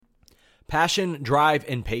Passion, drive,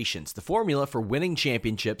 and patience. The formula for winning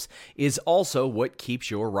championships is also what keeps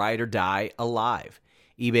your ride or die alive.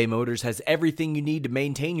 eBay Motors has everything you need to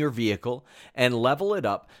maintain your vehicle and level it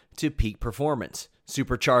up to peak performance.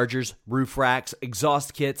 Superchargers, roof racks,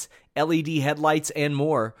 exhaust kits, LED headlights, and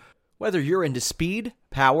more. Whether you're into speed,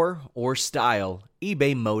 power, or style,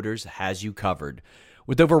 eBay Motors has you covered.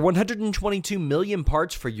 With over 122 million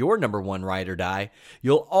parts for your number one ride or die,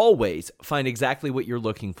 you'll always find exactly what you're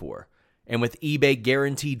looking for. And with eBay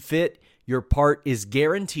Guaranteed Fit, your part is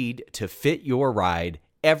guaranteed to fit your ride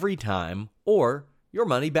every time or your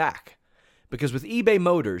money back. Because with eBay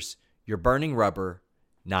Motors, you're burning rubber,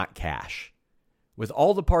 not cash. With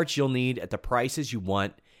all the parts you'll need at the prices you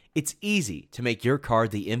want, it's easy to make your car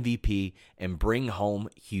the MVP and bring home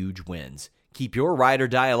huge wins. Keep your ride or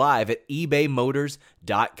die alive at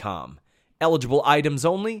ebaymotors.com. Eligible items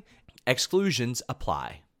only. Exclusions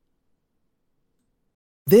apply.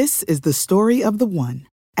 This is the story of the one.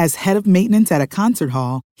 As head of maintenance at a concert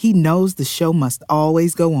hall, he knows the show must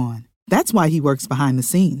always go on. That's why he works behind the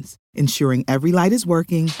scenes, ensuring every light is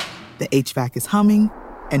working, the HVAC is humming,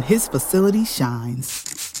 and his facility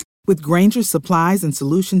shines. With Grainger's supplies and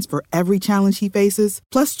solutions for every challenge he faces,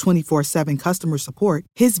 plus 24/7 customer support,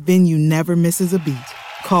 his venue never misses a beat.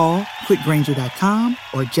 Call quickgrainger.com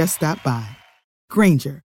or just stop by.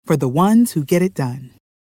 Grainger, for the ones who get it done.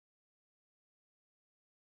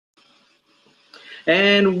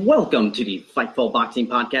 And welcome to the Fightful Boxing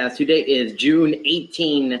Podcast. Today is June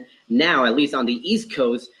 18 now, at least on the East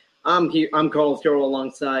Coast. I'm Carlos Carroll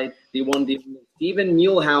alongside the one, the Stephen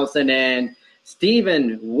Muehlhausen. And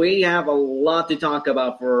Stephen, we have a lot to talk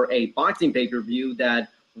about for a boxing pay-per-view that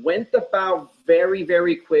went about very,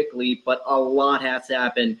 very quickly, but a lot has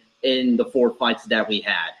happened in the 4 fights that we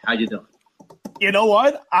had. How you doing? You know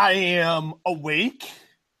what? I am awake.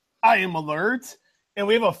 I am alert. And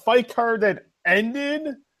we have a fight card that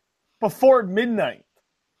ended before midnight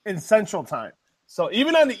in Central Time. So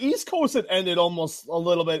even on the East Coast, it ended almost a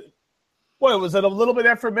little bit. What, was it a little bit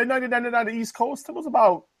after midnight it ended on the East Coast? It was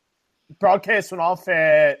about, broadcast went off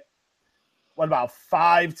at, about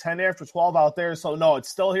 5:10 after 12 out there. So no, it's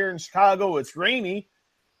still here in Chicago. It's rainy.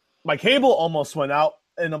 My cable almost went out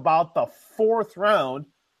in about the 4th round.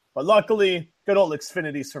 But luckily, good old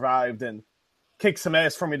Xfinity survived and kicked some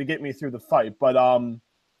ass for me to get me through the fight. But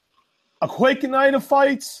a quick night of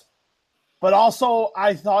fights, but also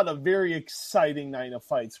I thought a very exciting night of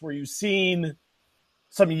fights where you've seen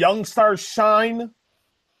some young stars shine,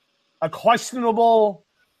 a questionable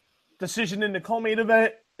decision in the co-main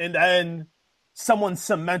event, and then someone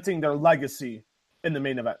cementing their legacy in the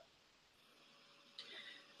main event.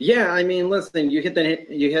 Yeah, I mean, listen, you hit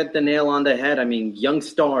the nail on the head. I mean, young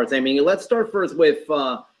stars. I mean, let's start first with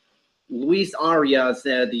Luis Arias,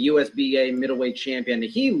 the USBA middleweight champion.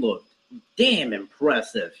 He looked damn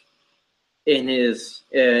impressive in his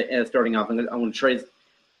starting off. I'm going to try to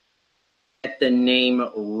get the name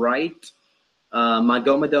right.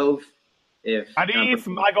 Magomedov. Arif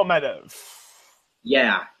Magomedov.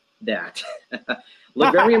 Yeah, that.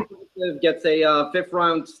 Looked very impressive. Gets a 5th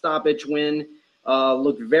round stoppage win.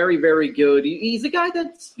 Looked very, very good. He's a guy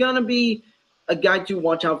that's going to be a guy to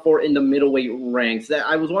watch out for in the middleweight ranks.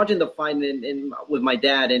 I was watching the fight with my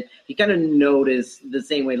dad, and he kind of noticed the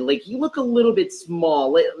same way. Like, he looked a little bit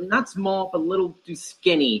small. Not small, but a little too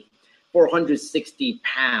skinny for 160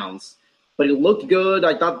 pounds. But he looked good.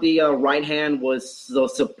 I thought the right hand was so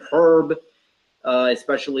superb,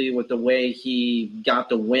 especially with the way he got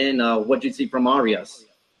the win. What did you see from Arias?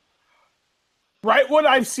 Right what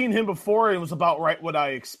I've seen him before, it was about right what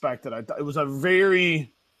I expected. I thought it was a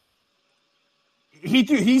very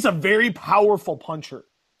he's a very powerful puncher.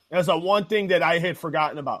 That's the one thing that I had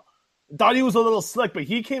forgotten about. Thought he was a little slick, but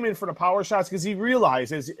he came in for the power shots because he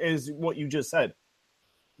realized, as what you just said,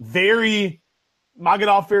 very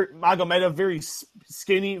Magomedov, very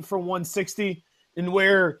skinny for 160, and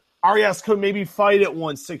where Arias could maybe fight at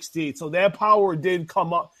 168. So that power did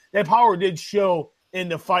come up. That power did show in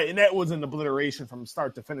the fight, and that was an obliteration from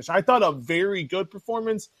start to finish. I thought a very good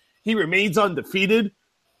performance. He remains undefeated,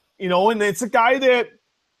 and it's a guy that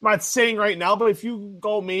I'm not saying right now, but if you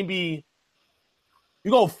go 4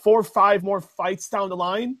 or 5 more fights down the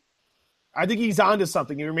line, I think he's onto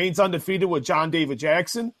something. He remains undefeated with John David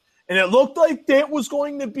Jackson, and it looked like that was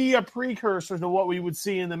going to be a precursor to what we would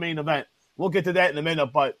see in the main event. We'll get to that in a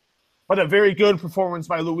minute, but a very good performance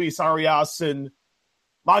by Luis Arias, and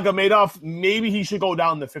Magomedov, maybe he should go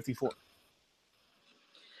down to 54.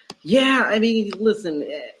 Yeah, I mean, listen,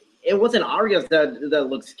 it wasn't Arias that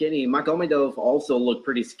looked skinny. Magomedov also looked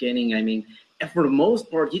pretty skinny. I mean, and for the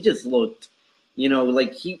most part, he just looked,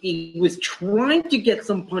 Like he was trying to get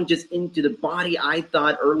some punches into the body, I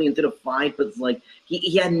thought, early into the fight, but like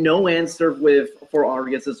he had no answer for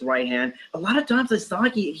Arias' right hand. A lot of times I saw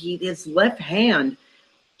his left hand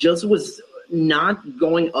just was not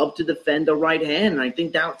going up to defend the right hand, and I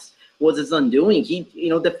think that was his undoing. He,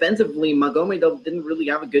 defensively, Magomedov didn't really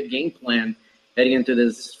have a good game plan heading into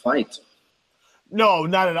this fight. No,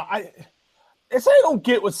 not at all. I don't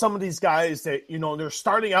get with some of these guys that, they're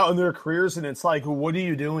starting out in their careers and it's like, what are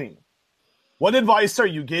you doing? What advice are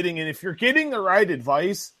you getting? And if you're getting the right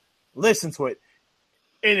advice, listen to it.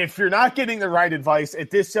 And if you're not getting the right advice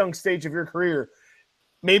at this young stage of your career,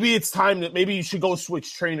 maybe it's time that maybe you should go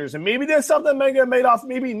switch trainers. And maybe that's something Mega Madoff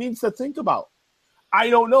maybe needs to think about. I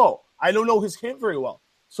don't know. I don't know his camp very well.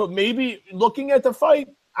 So maybe looking at the fight,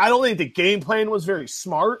 I don't think the game plan was very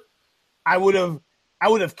smart. I would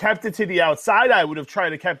have kept it to the outside. I would have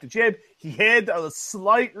tried to keep the jab. He had a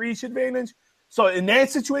slight reach advantage. So in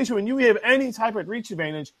that situation, when you have any type of reach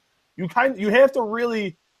advantage, you have to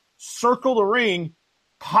really circle the ring,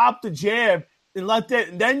 pop the jab, and let that.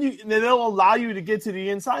 And then they'll allow you to get to the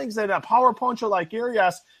inside. Because a power puncher like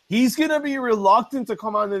Arias, he's going to be reluctant to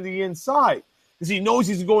come onto the inside because he knows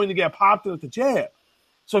he's going to get popped with the jab.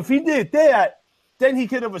 So if he did that, then he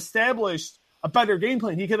could have established a better game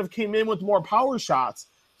plan. He could have came in with more power shots.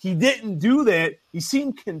 He didn't do that. He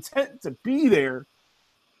seemed content to be there.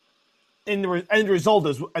 And the end result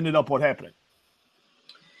ended up what happened.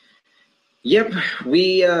 Yep.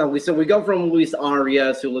 We go from Luis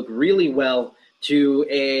Arias, who looked really well, to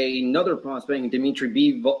another prospect, Dimitri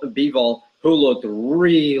Bivol, who looked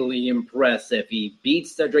really impressive. He beat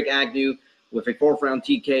Cedric Agnew with a 4th-round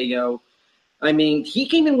TKO. I mean, he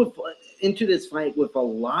came into this fight with a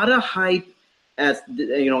lot of hype as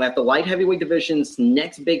at the light heavyweight division's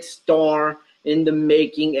next big star in the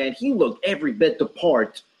making, and he looked every bit the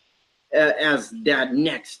part as that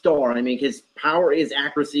next star. I mean, his power, his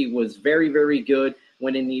accuracy was very, very good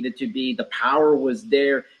when it needed to be. The power was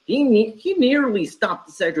there. He nearly stopped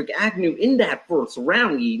Cedric Agnew in that first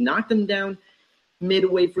round. He knocked him down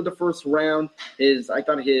midway for the first round. I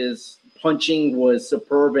thought his punching was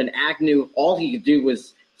superb, and Agnew, all he could do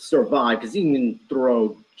was survive because he didn't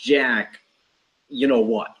throw jack. You know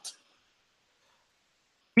what?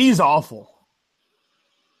 He's awful.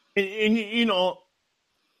 And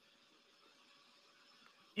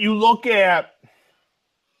you look at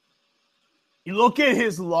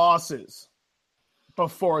his losses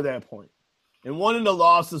before that point. And one of the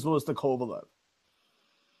losses was to Kovalev.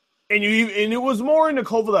 And it was more in the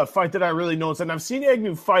Kovalev fight that I really noticed. And I've seen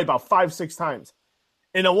Agnew fight about 5-6 times.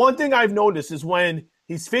 And the one thing I've noticed is when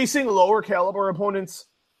he's facing lower caliber opponents,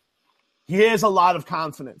 he has a lot of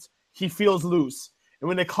confidence. He feels loose. And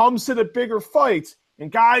when it comes to the bigger fights and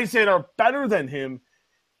guys that are better than him,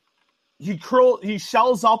 he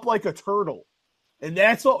shells up like a turtle. And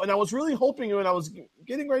that's what. And I was really hoping when I was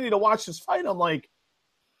getting ready to watch this fight, I'm like,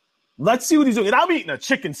 let's see what he's doing. And I'm eating a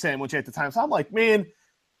chicken sandwich at the time. So I'm like, man,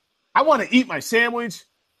 I want to eat my sandwich.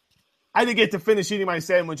 I didn't get to finish eating my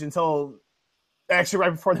sandwich until actually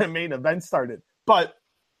right before the main event started. But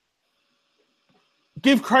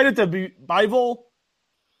give credit to Bivol,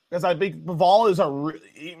 because I think Bivol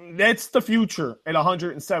is that's the future at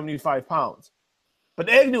 175 pounds. But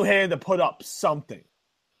Agnew had to put up something.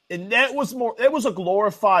 And that was a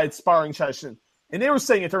glorified sparring session. And they were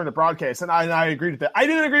saying it during the broadcast, and I agreed with that. I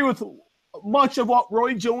didn't agree with much of what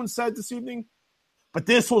Roy Jones said this evening, but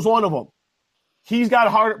this was one of them.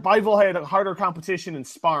 Bivol had a harder competition in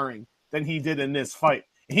sparring than he did in this fight.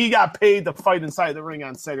 He got paid to fight inside the ring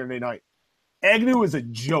on Saturday night. Agnew is a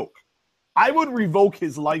joke. I would revoke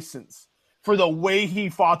his license for the way he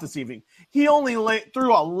fought this evening. He only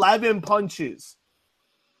threw 11 punches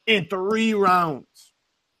in 3 rounds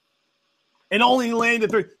and only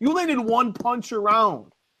landed 3. You landed 1 punch a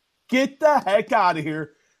round. Get the heck out of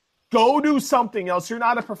here. Go do something else. You're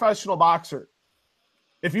not a professional boxer.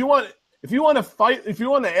 If you want to fight, if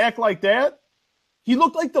you want to act like that, he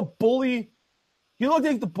looked like the bully. He looked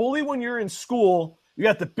like the bully when you're in school. You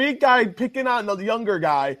got the big guy picking on the younger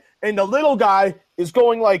guy, and the little guy is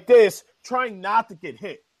going like this, trying not to get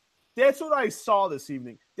hit. That's what I saw this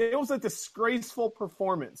evening. It was a disgraceful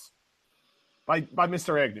performance by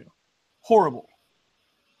Mr. Agnew. Horrible.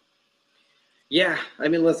 Yeah, I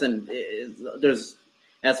mean, listen, there's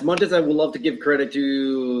as much as I would love to give credit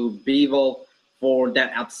to Bivol for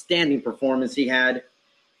that outstanding performance he had,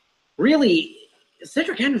 really,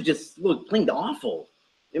 Cedric Agnew just looked plain awful.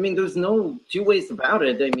 I mean, there's no 2 ways about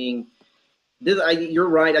it. I mean, you're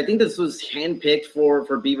right. I think this was handpicked for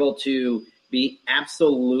Bivol to be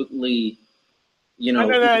absolutely,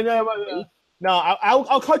 No. No,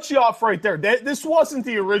 I'll cut you off right there. This wasn't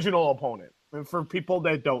the original opponent, for people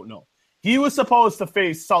that don't know. He was supposed to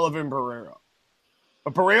face Sullivan Barrera.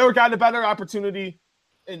 But Barrera got a better opportunity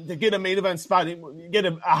to get a main event spot, get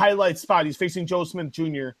a highlight spot. He's facing Joe Smith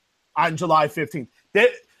Jr. on July 15th.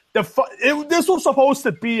 This was supposed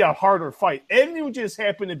to be a harder fight. And it just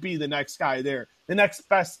happened to be the next guy there, the next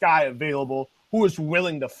best guy available who was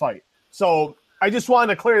willing to fight. So I just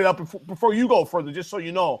wanted to clear it up before you go further, just so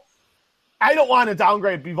you know. I don't want to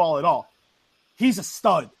downgrade Bivol at all. He's a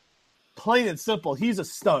stud. Plain and simple, he's a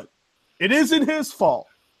stud. It isn't his fault.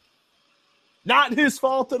 Not his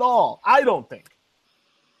fault at all, I don't think,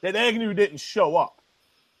 that Agnew didn't show up.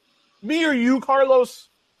 Me or you, Carlos,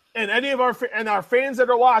 and any of our fans that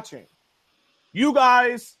are watching, you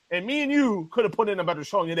guys and me and you could have put in a better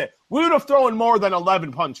showing today. We would have thrown more than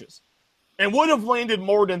 11 punches and would have landed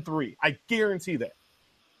more than 3. I guarantee that.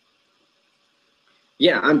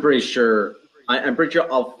 Yeah, I'm pretty sure. I'm pretty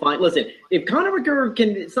sure I'll find. Listen, if Conor McGregor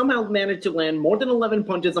can somehow manage to land more than 11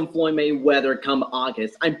 punches on Floyd Mayweather come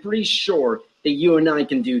August, I'm pretty sure that you and I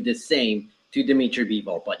can do the same to Dimitri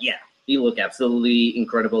Bivol. But yeah, he looked absolutely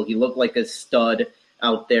incredible. He looked like a stud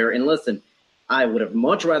out there. And listen, I would have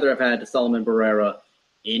much rather have had Sullivan Barrera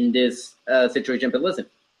in this situation. But listen,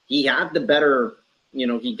 he had the better.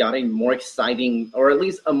 He got a more exciting, or at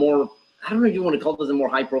least a more. I don't know if you want to call this a more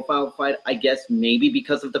high-profile fight. I guess maybe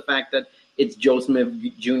because of the fact that it's Joe Smith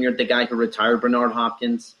Jr., the guy who retired Bernard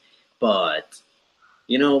Hopkins. But,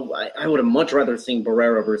 I would have much rather seen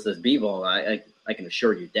Barrera versus Bivol. I can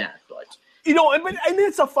assure you that. But and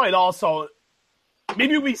it's a fight also.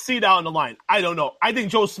 Maybe we see down the line. I don't know. I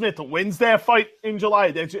think Joe Smith wins that fight in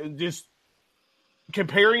July. That's just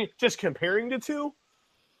comparing the two.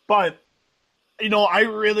 But,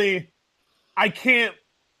 I can't.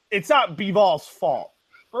 It's not Bivol's fault.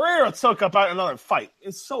 Barrera took up another fight,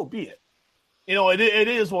 and so be it. It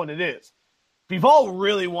is what it is. Bivol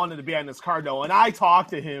really wanted to be on this card, though, and I talked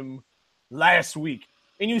to him last week.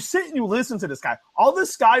 And you sit and you listen to this guy. All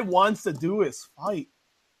this guy wants to do is fight.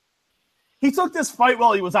 He took this fight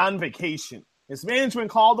while he was on vacation. His management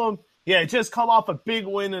called him. He had just come off a big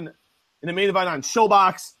win in the main event on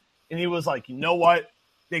Showbox, and he was like, you know what?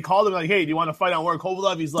 They called him like, hey, do you want to fight on Warren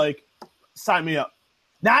Kovalev? He's like, sign me up.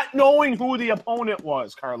 Not knowing who the opponent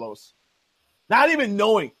was, Carlos. Not even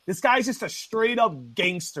knowing. This guy's just a straight-up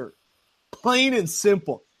gangster. Plain and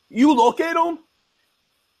simple. You look at him,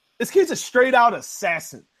 this kid's a straight-out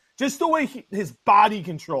assassin. Just the way his body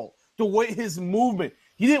control, the way his movement.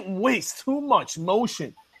 He didn't waste too much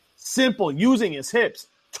motion. Simple, using his hips,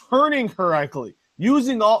 turning correctly,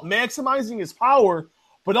 maximizing his power,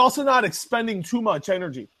 but also not expending too much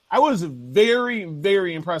energy. I was very,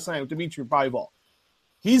 very impressed with Dimitri Bivol.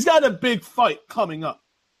 He's got a big fight coming up.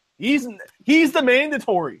 He's the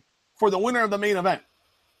mandatory for the winner of the main event.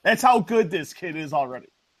 That's how good this kid is already.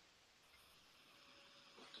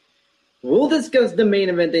 We'll discuss the main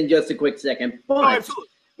event in just a quick second. But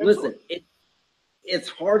listen, it's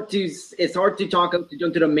hard to jump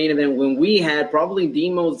to the main event when we had probably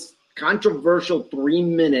the most controversial 3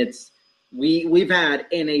 minutes we've had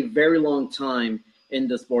in a very long time in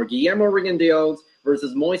the sport. Guillermo Rigondeaux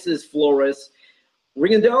versus Moises Flores.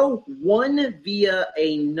 Rigondeaux won via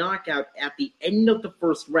a knockout at the end of the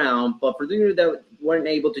first round, but for those that weren't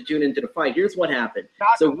able to tune into the fight, here's what happened.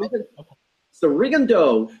 So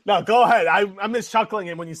Rigondeaux. No, go ahead. I'm just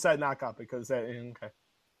chuckling when you said knockout because okay.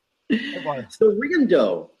 So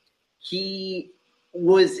Rigondeaux, he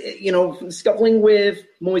was scuffling with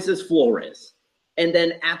Moises Flores, and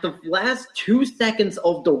then at the last 2 seconds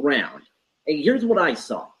of the round, and here's what I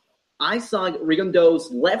saw. I saw Rigondeaux's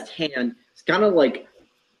left hand kind of like,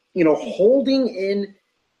 holding in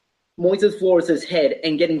Moises Flores' head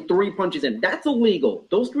and getting 3 punches in. That's illegal.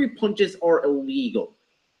 Those 3 punches are illegal.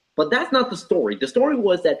 But that's not the story. The story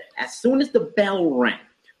was that as soon as the bell rang,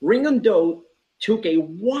 Rigondeaux took a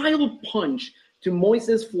wild punch to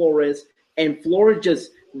Moises Flores, and Flores just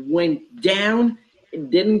went down and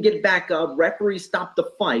didn't get back up. Referee stopped the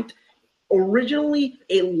fight. Originally,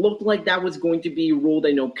 it looked like that was going to be ruled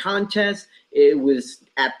a no contest. It was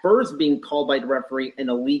at first being called by the referee an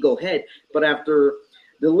illegal hit, but after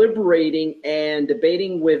deliberating and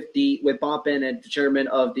debating with Bob Bennett, the chairman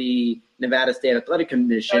of the Nevada State Athletic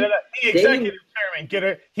Commission, the executive chairman, get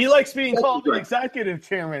it? He likes being called the executive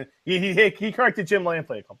chairman. He corrected Jim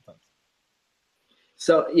Lampley a couple times.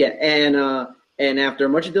 So yeah, and after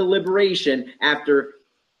much deliberation, after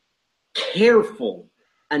careful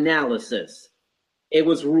analysis, it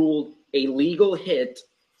was ruled a legal hit,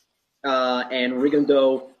 and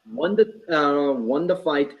Rigondeaux won the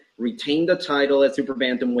fight, retained the title at super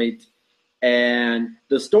bantamweight, And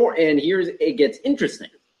here's it gets interesting.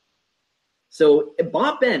 So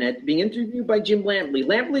Bob Bennett, being interviewed by Jim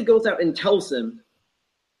Lampley goes out and tells him,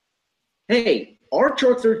 hey, our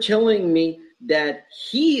charts are telling me that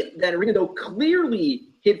Rigondeaux clearly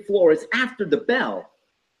hit Flores after the bell.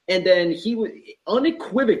 And then he was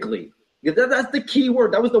unequivocally, because that's the key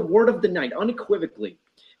word. That was the word of the night, unequivocally.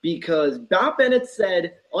 Because Bob Bennett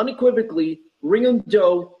said unequivocally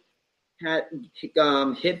Rigondeaux had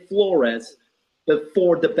hit Flores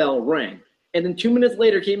before the bell rang. And then 2 minutes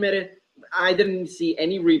later came at it, I didn't see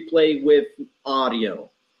any replay with audio.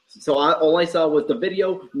 So all I saw was the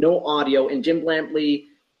video, no audio. And Jim Lampley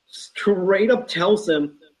straight up tells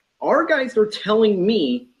him, our guys are telling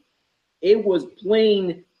me it was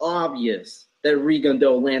plain obvious that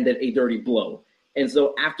Rigondeaux landed a dirty blow. And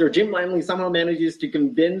so after Jim Lampley somehow manages to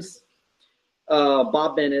convince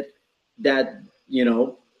Bob Bennett that,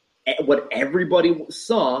 what everybody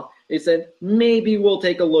saw, they said, maybe we'll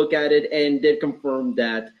take a look at it, and did confirm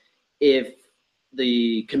that if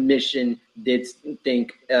the commission did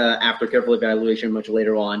think, after careful evaluation much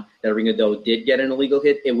later on, that Rigondeaux did get an illegal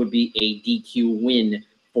hit, it would be a DQ win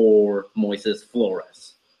for Moises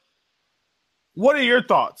Flores. What are your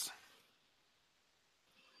thoughts?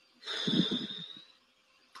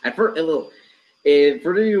 For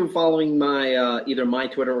you following my either my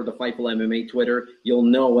Twitter or the Fightful MMA Twitter, you'll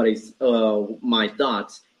know what my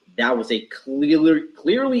thoughts. That was a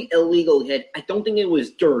clearly illegal hit. I don't think it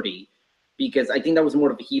was dirty, because I think that was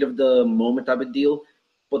more of a heat of the moment type of deal.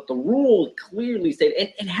 But the rule clearly said,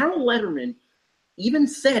 and Harold Lederman even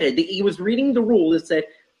said it. He was reading the rule. It said,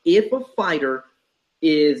 if a fighter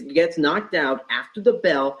gets knocked out after the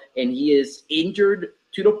bell and he is injured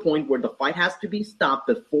to the point where the fight has to be stopped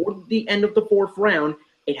before the end of the fourth round,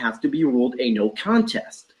 it has to be ruled a no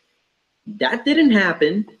contest. That didn't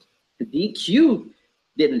happen. The DQ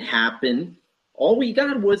didn't happen. All we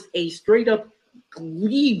got was a straight up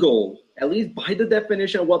legal, at least by the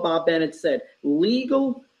definition of what Bob Bennett said,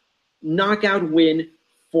 legal knockout win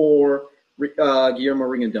for Guillermo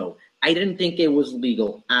Rigondeaux. I didn't think it was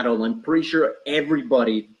legal at all. I'm pretty sure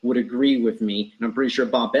everybody would agree with me, and I'm pretty sure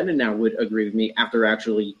Bob Bennett now would agree with me after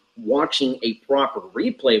actually watching a proper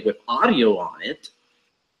replay with audio on it.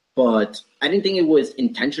 But I didn't think it was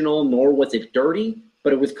intentional, nor was it dirty,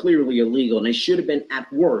 but it was clearly illegal, and it should have been,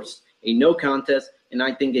 at worst, a no contest, and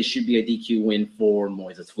I think it should be a DQ win for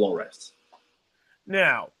Moises Flores.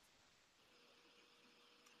 Now,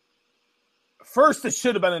 first, it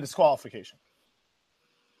should have been a disqualification.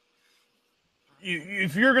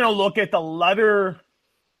 If you're going to look at the letter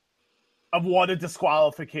of what a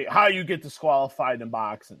disqualification, how you get disqualified in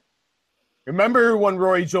boxing. Remember when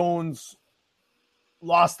Roy Jones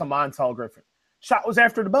lost to Montel Griffin? Shot was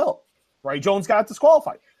after the bell. Roy Jones got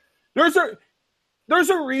disqualified. There's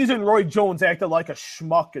a reason Roy Jones acted like a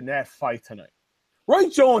schmuck in that fight tonight. Roy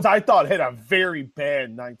Jones, I thought, had a very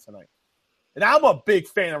bad night tonight. And I'm a big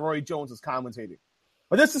fan of Roy Jones' commentating.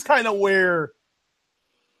 But this is kind of where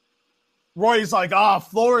Roy's like,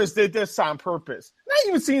 Flores did this on purpose. And I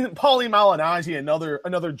even seen Paulie Malignaggi,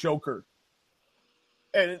 another joker.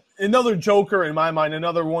 And another joker in my mind,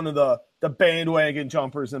 another one of the bandwagon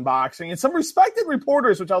jumpers in boxing. And some respected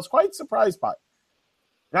reporters, which I was quite surprised by.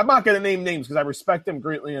 And I'm not going to name names because I respect them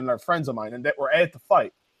greatly and they're friends of mine and that were at the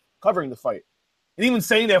fight, covering the fight. And even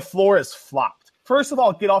saying that Flores flopped. First of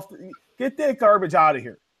all, get that garbage out of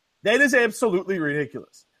here. That is absolutely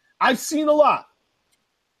ridiculous. I've seen a lot.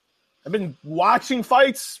 I've been watching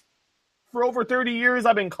fights for over 30 years.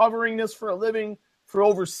 I've been covering this for a living for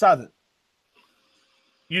over 7.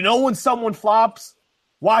 You know when someone flops?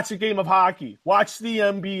 Watch a game of hockey. Watch the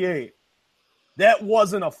NBA. That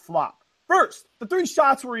wasn't a flop. First, the 3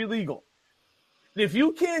 shots were illegal. And if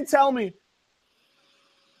you can't tell me,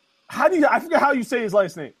 I forget how you say his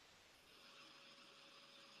last name.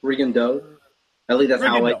 Rigondeaux. At least that's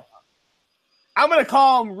Rigondeaux. how I'm gonna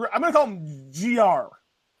call him GR.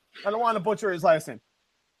 I don't want to butcher his last name.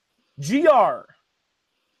 GR.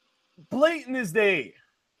 Blatant as day.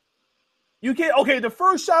 You can't. Okay, the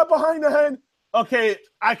first shot behind the head. Okay,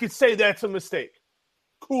 I could say that's a mistake.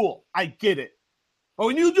 Cool, I get it. But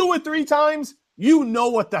when you do it 3 times, you know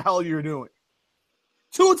what the hell you're doing.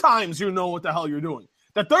 2 times, you know what the hell you're doing.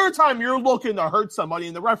 The 3rd time, you're looking to hurt somebody,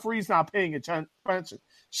 and the referee's not paying attention.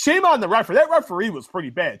 Shame on the referee. That referee was pretty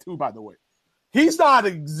bad, too, by the way. He's not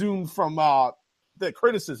exhumed from the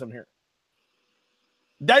criticism here.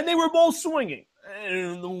 Then they were both swinging.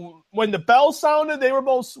 And when the bell sounded, they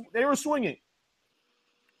were swinging.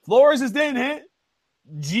 Flores' didn't hit.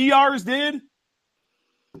 GR's did.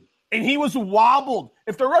 And he was wobbled.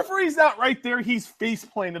 If the referee's not right there, he's face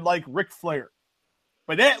planted like Ric Flair.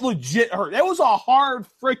 But that legit hurt. That was a hard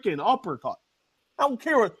freaking uppercut. I don't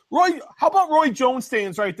care what how about Roy Jones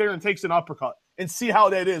stands right there and takes an uppercut and see how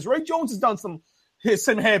that is. Roy Jones has done some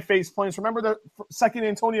head face plants. Remember the second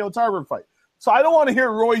Antonio Tarver fight. So I don't want to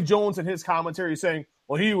hear Roy Jones in his commentary saying,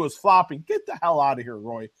 well, he was flopping. Get the hell out of here,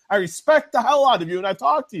 Roy. I respect the hell out of you, and I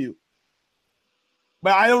talk to you.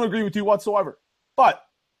 But I don't agree with you whatsoever. But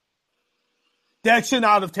that should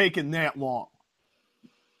not have taken that long.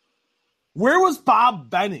 Where was Bob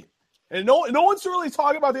Bennett? And no one's really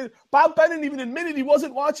talking about that. Bob Bennett even admitted he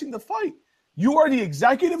wasn't watching the fight. You are the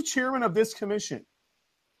executive chairman of this commission.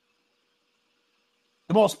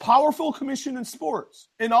 The most powerful commission in sports,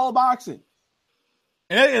 in all boxing,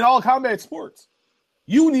 and in all combat sports.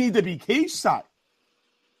 You need to be cage side.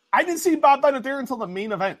 I didn't see Bob Bennett there until the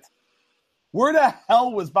main event. Where the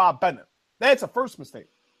hell was Bob Bennett? That's a first mistake.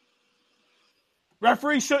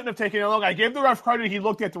 Referee shouldn't have taken it long. I gave the ref credit. He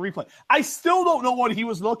looked at the replay. I still don't know what he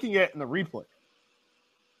was looking at in the replay.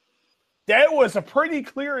 That was a pretty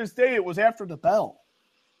clear as day. It was after the bell.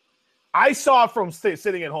 I saw it from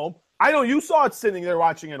sitting at home. I know you saw it sitting there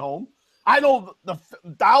watching at home. I know the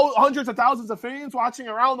hundreds of thousands of fans watching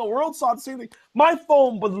around the world saw the same thing. My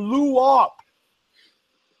phone blew up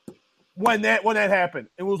when that happened.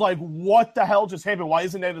 It was like, what the hell just happened? Why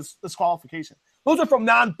isn't that a disqualification? Those are from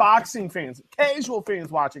non-boxing fans, casual fans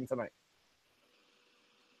watching tonight.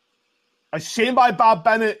 A shame by Bob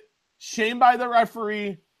Bennett, shame by the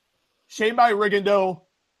referee, shame by Rigondeaux.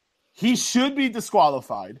 He should be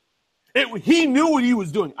disqualified. He knew what he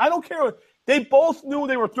was doing. I don't care. They both knew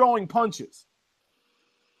they were throwing punches.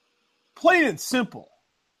 Plain and simple.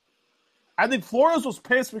 I think Flores was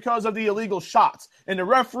pissed because of the illegal shots, and the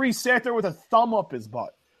referee sat there with a thumb up his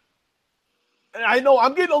butt. And I know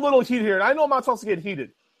I'm getting a little heated here, and I know I'm not supposed to get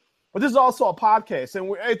heated, but this is also a podcast, and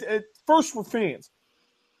we're first with fans.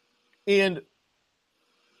 And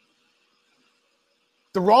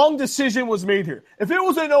the wrong decision was made here. If it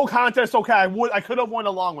was a no contest, okay, I could have went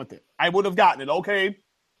along with it. I would have gotten it, okay?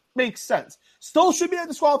 Makes sense. Still should be a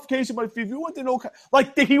disqualification, but if you went to no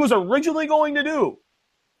like he was originally going to do,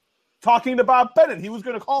 talking to Bob Bennett, he was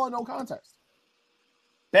going to call a no contest.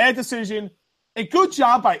 Bad decision. And good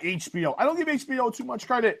job by HBO. I don't give HBO too much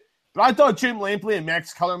credit, but I thought Jim Lampley and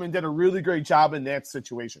Max Kellerman did a really great job in that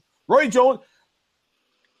situation. Roy Jones,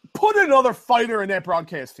 put another fighter in that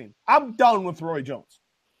broadcast team. I'm done with Roy Jones.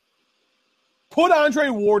 Put Andre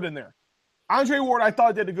Ward in there. Andre Ward, I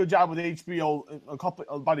thought, did a good job with HBO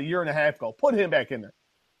about a year and a half ago. Put him back in there.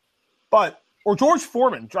 Or George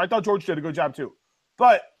Foreman. I thought George did a good job too.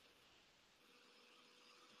 But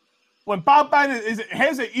when Bob Bennett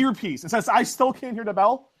has an earpiece and says, I still can't hear the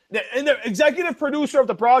bell, and the executive producer of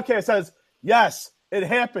the broadcast says, yes, it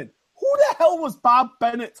happened. Who the hell was Bob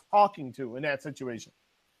Bennett talking to in that situation?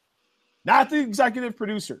 Not the executive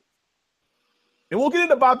producer. And we'll get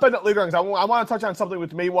into Bob Bennett later on because I want to touch on something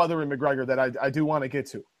with Mayweather and McGregor that I do want to get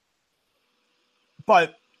to.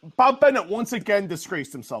 But Bob Bennett once again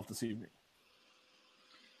disgraced himself this evening.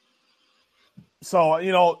 So,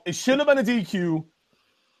 it should have been a DQ.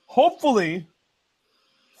 Hopefully,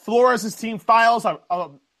 Flores' team files a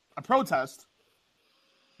protest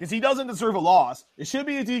because he doesn't deserve a loss. It should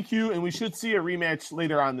be a DQ, and we should see a rematch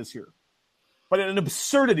later on this year. But an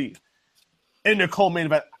absurdity in the co-main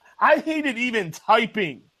event. I hated even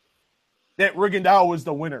typing that Rigondeaux was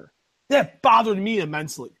the winner. That bothered me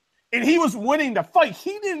immensely. And he was winning the fight.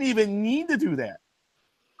 He didn't even need to do that.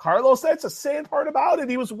 Carlos, that's the sad part about it.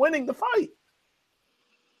 He was winning the fight.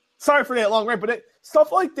 Sorry for that long rant, but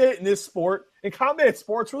stuff like that in this sport, in combat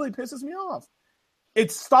sports, really pisses me off.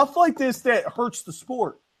 It's stuff like this that hurts the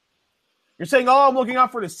sport. You're saying, I'm looking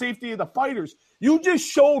out for the safety of the fighters. You just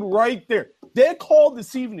showed right there. That call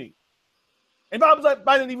this evening. And Bob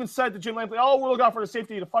Bennett even said to Jim Lampley, we're looking out for the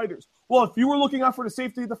safety of the fighters. Well, if you were looking out for the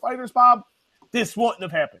safety of the fighters, Bob, this wouldn't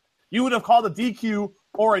have happened. You would have called a DQ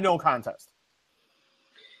or a no contest.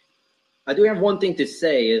 I do have one thing to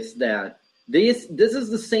say is that this is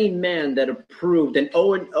the same man that approved an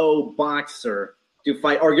 0-0 boxer to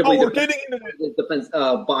fight arguably the defense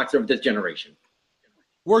boxer of this generation.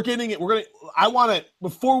 We're getting it. I want to,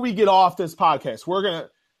 before we get off this podcast,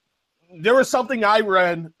 there was something I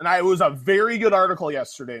read, and it was a very good article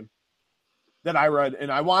yesterday that I read,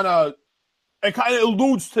 and it kind of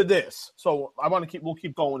alludes to this. So we'll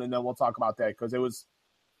keep going, and then we'll talk about that because it was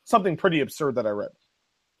something pretty absurd that I read.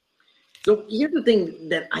 So here's the thing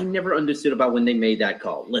that I never understood about when they made that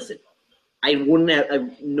call. Listen, I wouldn't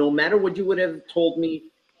have, no matter what you would have told me,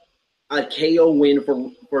 a KO win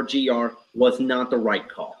for GR was not the right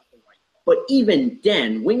call. But even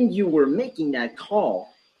then, when you were making that call,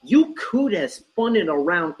 you could have spun it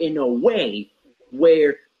around in a way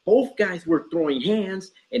where both guys were throwing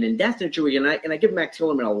hands, and in that situation, and I give Max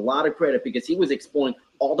Kellerman a lot of credit because he was exploring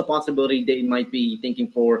all the possibility they might be thinking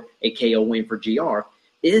for a KO win for GR,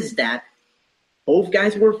 is that both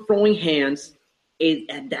guys were throwing hands.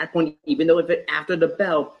 At that point, even though after the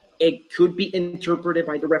bell, it could be interpreted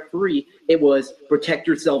by the referee, it was protect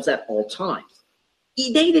yourselves at all times.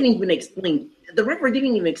 They didn't even explain, the referee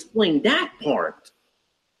didn't even explain that part.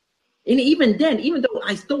 And even then, even though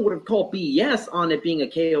I still would have called BS on it being a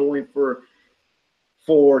KO win for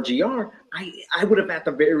GR, I would have at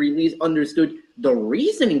the very least understood the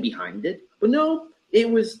reasoning behind it. But no, it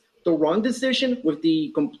was the wrong decision with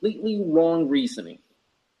the completely wrong reasoning.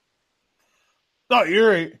 No,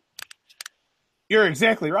 you're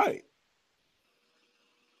exactly right.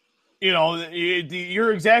 You know,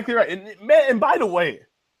 you're exactly right. And by the way,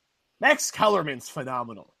 Max Kellerman's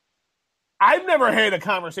phenomenal. I've never had a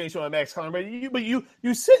conversation with Max Kellerman, but you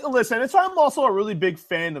sit and listen. That's why I'm also a really big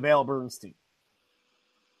fan of Al Bernstein.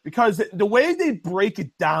 Because the way they break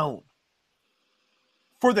it down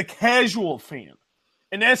for the casual fan,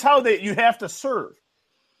 and that's how you have to serve.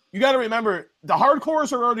 You got to remember, the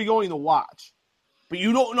hardcores are already going to watch, but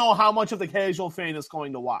you don't know how much of the casual fan is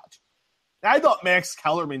going to watch. I thought Max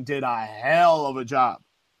Kellerman did a hell of a job.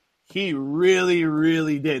 He really,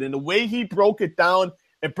 really did. And the way he broke it down,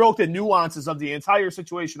 it broke the nuances of the entire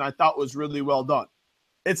situation, I thought was really well done.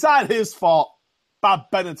 It's not his fault.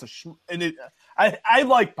 Bob Bennett's I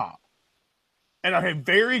like Bob. And I had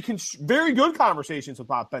very good conversations with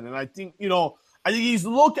Bob Bennett. And I think,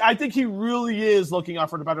 I think he really is looking out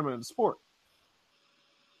for the betterment of the sport.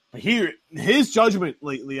 But his judgment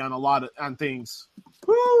lately on things,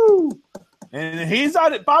 whoo, and he's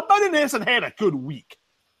on it. Bob Bennett hasn't had a good week.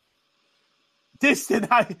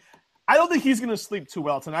 I don't think he's going to sleep too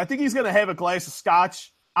well tonight. I think he's going to have a glass of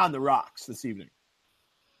scotch on the rocks this evening.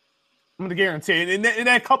 I'm going to guarantee it. And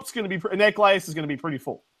that cup's going to be, and that glass is going to be pretty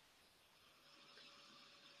full.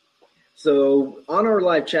 So on our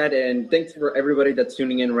live chat, and thanks for everybody that's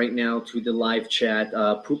tuning in right now to the live chat.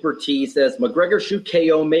 Pooper T says McGregor should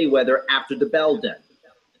KO Mayweather after the bell then.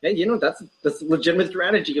 And that's a legitimate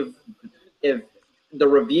strategy. If the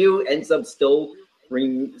review ends up still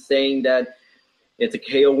saying that it's a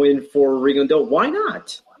KO win for Rigondeaux, why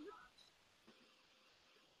not?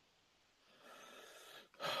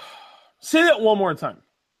 Say that one more time.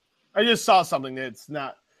 I just saw something that's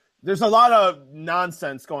not. There's a lot of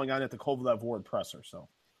nonsense going on at the Kovalev Ward presser, so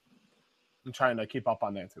I'm trying to keep up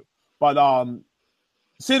on that too. But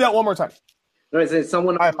say that one more time. No, I say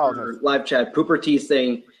someone on our live chat, Pooper T,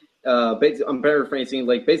 saying, I'm paraphrasing,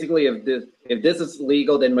 like basically if this is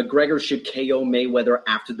legal, then McGregor should KO Mayweather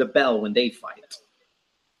after the bell when they fight.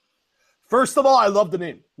 First of all, I love the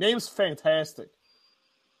name. Name's fantastic.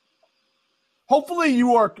 Hopefully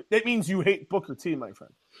that means you hate Booker T, my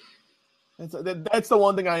friend. That's the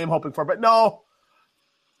one thing I am hoping for. But no,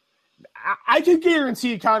 I can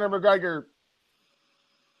guarantee Conor McGregor.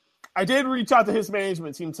 I did reach out to his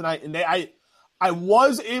management team tonight, and I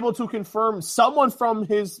was able to confirm someone from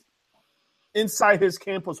inside his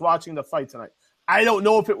camp was watching the fight tonight. I don't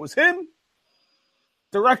know if it was him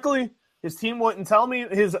directly. His team wouldn't tell me.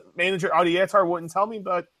 His manager, Audi Attar, wouldn't tell me.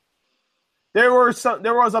 But there was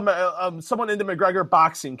someone in the McGregor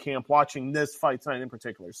boxing camp watching this fight tonight in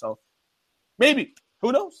particular. So maybe.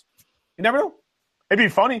 Who knows? You never know. It'd be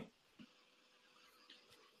funny.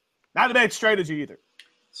 Not a bad strategy either.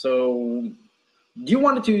 So you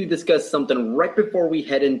wanted to discuss something right before we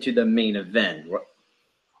head into the main event.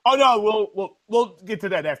 Oh no, we'll get to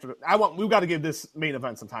that after. We've got to give this main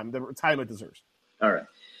event some time, the time it deserves. All right.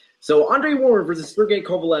 So Andre Ward versus Sergey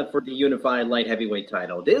Kovalev for the unified light heavyweight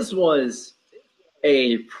title. This was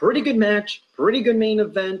a pretty good match, pretty good main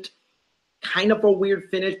event. Kind of a weird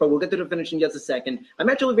finish, but we'll get to the finish in just a second. I'm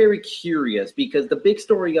actually very curious because the big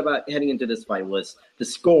story about heading into this fight was the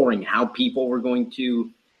scoring, how people were going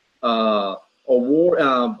to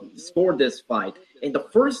score this fight. In the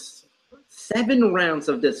first 7 rounds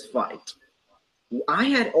of this fight, I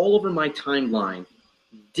had all over my timeline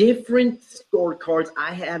different scorecards.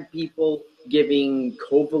 I had people giving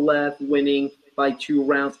Kovalev winning by 2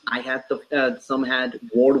 rounds. I had some had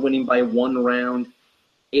Ward winning by 1 round.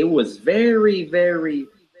 It was very, very.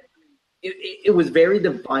 It was very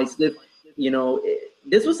divisive.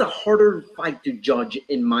 This was a harder fight to judge,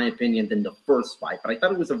 in my opinion, than the first fight. But I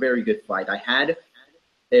thought it was a very good fight. I had,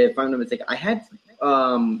 if I'm not mistaken,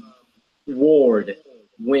 Ward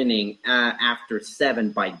winning after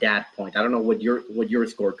 7 by that point. I don't know what your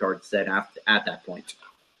scorecard said at that point.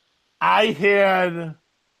 I had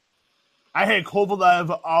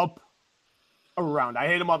Kovalev up around. I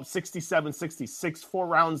had him up 67-66, 4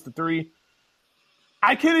 rounds to 3.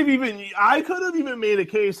 I could have even made a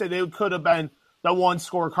case that it could have been the one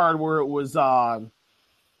scorecard where it was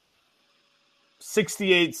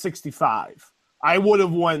 68-65. I would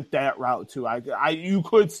have went that route too. You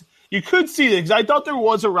could see it because I thought there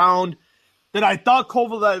was a round that I thought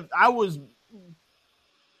Kovalev.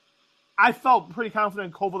 I felt pretty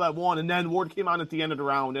confident Kovalev won, and then Ward came on at the end of the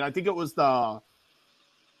round, and I think it was the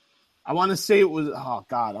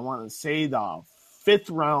fifth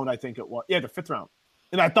round. I think it was the fifth round,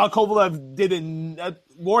 and I thought Kovalev didn't.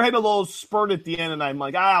 Ward had a little spurt at the end, and I'm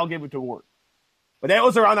like, I'll give it to Ward. But that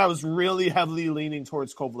was a round I was really heavily leaning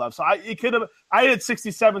towards Kovalev. So I had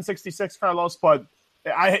 67, 66 Carlos, but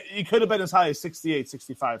it could have been as high as 68,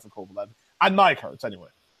 65 for Kovalev on my cards anyway.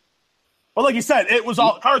 But like you said,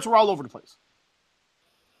 cards were all over the place.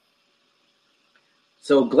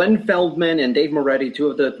 So Glenn Feldman and Dave Moretti, two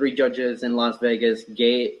of the three judges in Las Vegas,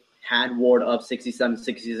 had Ward up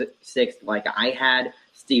 67-66 like I had.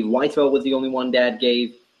 Steve Weisfeld was the only one that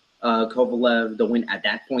gave Kovalev the win at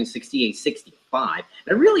that point, 68-65.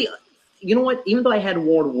 And really, you know what? Even though I had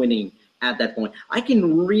Ward winning at that point, I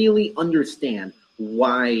can really understand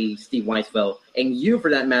why Steve Weisfeld, and you for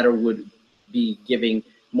that matter, would be giving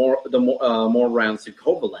more rounds to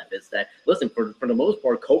Kovalev. Is that, listen, for the most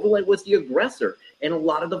part, Kovalev was the aggressor, and a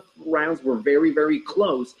lot of the rounds were very, very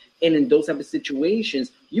close. And in those type of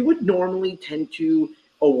situations, you would normally tend to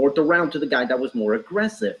award the round to the guy that was more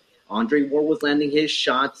aggressive. Andre Ward was landing his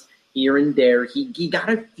shots here and there. He got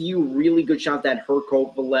a few really good shots that hurt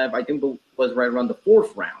Kovalev. I think it was right around the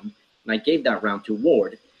fourth round, and I gave that round to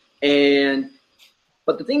Ward.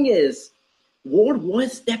 But the thing is, Ward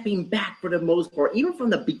was stepping back for the most part, even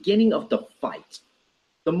from the beginning of the fight.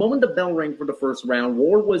 The moment the bell rang for the first round,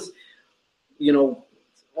 Ward was,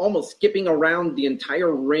 almost skipping around the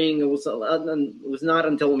entire ring. It was not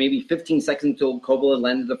until maybe 15 seconds until Kovalev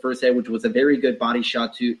landed the first hit, which was a very good body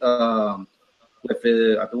shot to with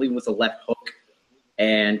I believe it was a left hook.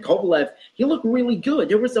 And Kovalev, he looked really good.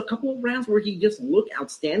 There was a couple of rounds where he just looked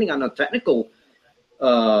outstanding on a technical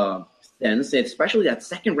sense, especially that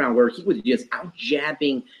second round where he was just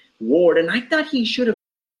out-jabbing Ward. And I thought he should have.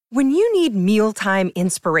 When you need mealtime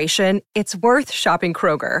inspiration, it's worth shopping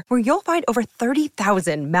Kroger, where you'll find over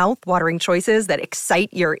 30,000 mouth-watering choices that excite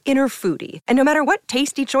your inner foodie. And no matter what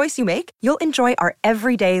tasty choice you make, you'll enjoy our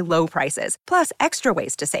everyday low prices, plus extra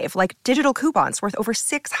ways to save, like digital coupons worth over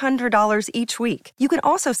 $600 each week. You can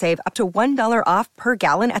also save up to $1 off per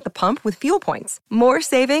gallon at the pump with fuel points. More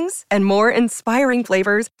savings and more inspiring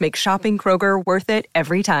flavors make shopping Kroger worth it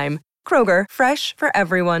every time. Kroger, fresh for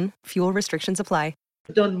everyone. Fuel restrictions apply.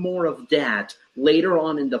 Done more of that later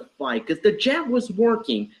on in the fight because the jab was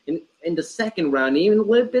working in the second round, even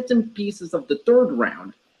little bits and pieces of the third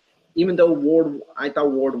round. Even though I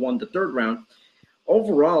thought Ward won the third round.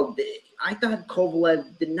 Overall, I thought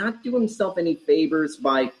Kovalev did not do himself any favors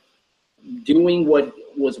by doing what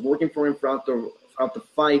was working for him throughout the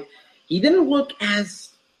fight. He didn't look as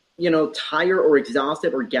tired or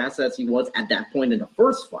exhausted or gassed as he was at that point in the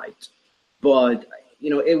first fight, but.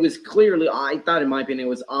 It was clearly, I thought in my opinion, it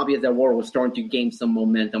was obvious that Ward was starting to gain some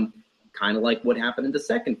momentum, kind of like what happened in the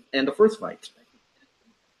second and the first fight.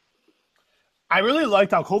 I really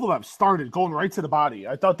liked how Kovalev started going right to the body.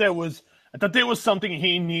 I thought that was something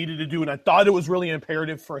he needed to do, and I thought it was really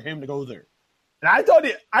imperative for him to go there. And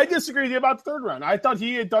I disagreed with you about the third round. I thought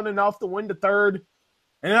he had done enough to win the third,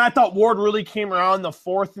 and then I thought Ward really came around the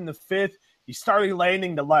fourth and the fifth. He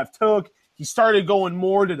landing the left hook. He started going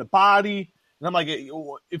more to the body. And I'm like,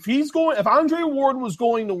 if Andre Ward was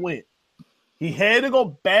going to win, he had to go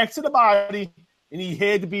back to the body and he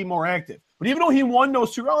had to be more active. But even though he won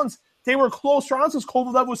those two rounds, they were close rounds because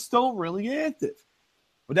Kovalev was still really active.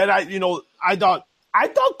 But then I thought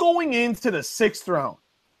going into the sixth round,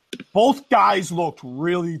 both guys looked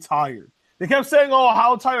really tired. They kept saying,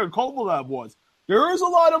 how tired Kovalev was. There was a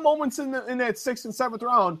lot of moments in that sixth and seventh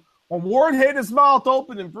round when Ward had his mouth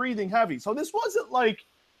open and breathing heavy. So this wasn't like,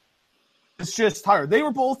 it's just tired. They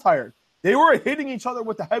were both tired. They were hitting each other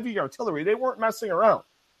with the heavy artillery. They weren't messing around.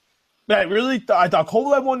 But I thought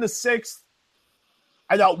Kovalev won the sixth.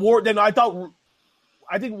 I think Ward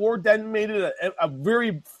then made it a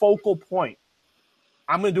very focal point.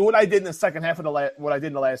 I'm going to do what I did in the second half of what I did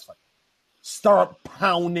in the last fight. Start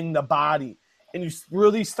pounding the body. And you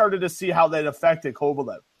really started to see how that affected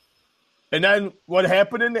Kovalev. And then what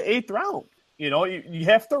happened in the eighth round? You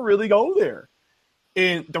have to really go there.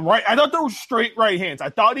 I thought there were straight right hands. I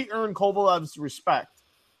thought he earned Kovalev's respect.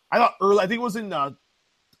 I thought early, I think it was in I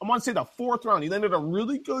want to say the fourth round, he landed a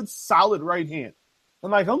really good, solid right hand. I'm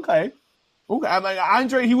like, okay. I'm like,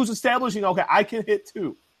 Andre, he was establishing, okay, I can hit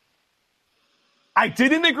too. I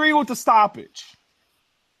didn't agree with the stoppage.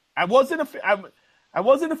 I wasn't a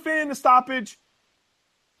fan of the stoppage.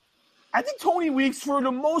 I think Tony Weeks, for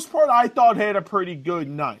the most part, I thought had a pretty good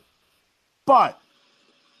night. But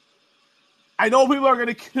I know people are going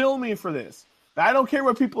to kill me for this. But I don't care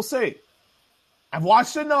what people say. I've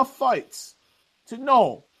watched enough fights to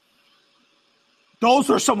know those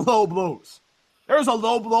were some low blows. There was a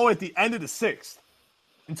low blow at the end of the 6th.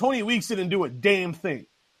 And Tony Weeks didn't do a damn thing.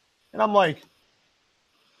 And I'm like,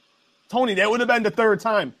 Tony, that would have been the 3rd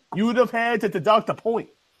time. You would have had to deduct a point.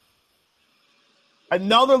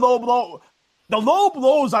 Another low blow. The low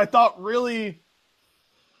blows, I thought, really,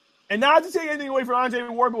 and not to take anything away from Andre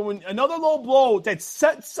Ward, but when another low blow that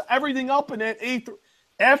sets everything up in that 8th,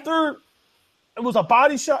 after it was a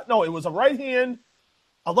body shot. No, it was a right hand,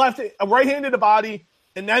 a right hand to the body,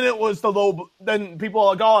 and then it was the low. Then people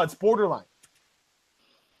are like, oh, it's borderline.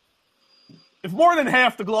 If more than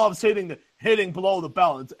half the gloves hitting below the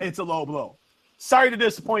belt, it's a low blow. Sorry to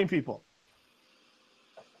disappoint people.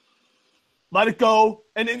 Let it go.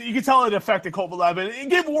 And you can tell it affected Kovalev.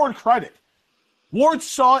 And give Ward credit. Ward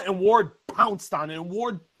saw it and Ward pounced on it. And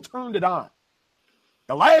Ward turned it on.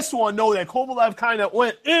 The last one, though, that Kovalev kind of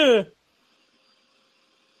went,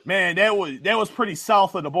 Man, that was pretty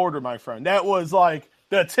south of the border, my friend. That was like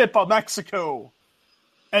the tip of Mexico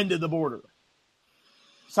end of the border.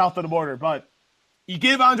 South of the border. But you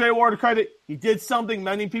give Andre Ward credit. He did something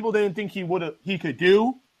many people didn't think he could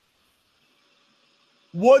do.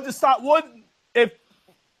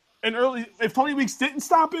 If Tony Weeks didn't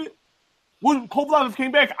stop it, would Kovalev have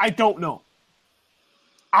came back? I don't know.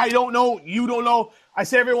 You don't know. I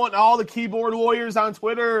say everyone, all the keyboard warriors on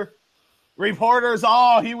Twitter, reporters,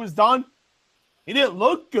 he was done. He didn't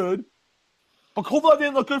look good. But Kovalev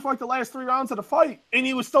didn't look good for like the last 3 rounds of the fight. And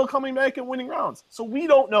he was still coming back and winning rounds. So we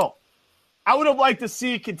don't know. I would have liked to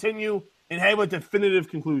see it continue and have a definitive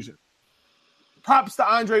conclusion. Props to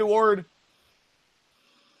Andre Ward.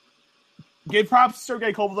 Give props to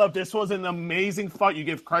Sergey Kovalev. This was an amazing fight. You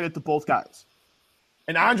give credit to both guys.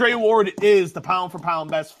 And Andre Ward is the pound-for-pound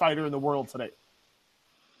best fighter in the world today.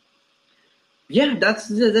 Yeah,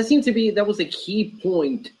 that was a key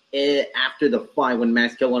point after the fight when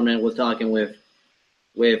Max Kellerman was talking with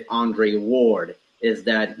Andre Ward, is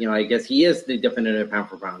that, I guess he is the definitive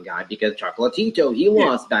pound-for-pound guy because Chocolatito, he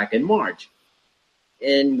lost back in March.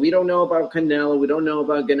 And we don't know about Canelo. We don't know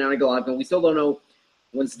about Gennady Golovkin. We still don't know.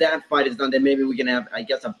 Once that fight is done, then maybe we can have, I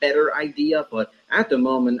guess, a better idea. But at the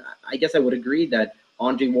moment, I guess I would agree that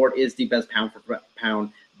Andre Ward is the best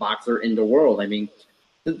pound-for-pound boxer in the world. I mean,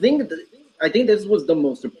 I think this was the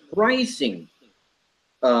most surprising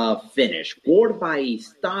finish. Ward by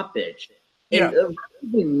stoppage in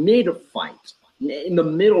the mid-fight, in the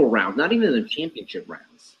middle round, not even in the championship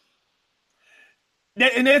rounds.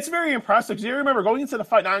 And that's very impressive because you remember going into the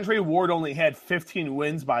fight, Andre Ward only had 15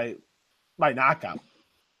 wins by knockout.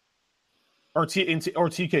 Or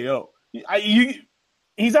TKO.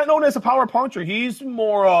 He's not known as a power puncher. He's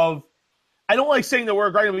more of, I don't like saying the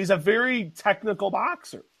word right, but he's a very technical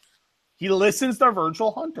boxer. He listens to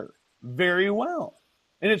Virgil Hunter very well.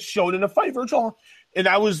 And it's shown in the fight.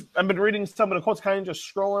 I've been reading some of the quotes, kind of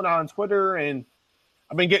just scrolling on Twitter, and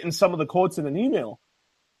I've been getting some of the quotes in an email.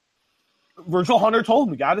 Virgil Hunter told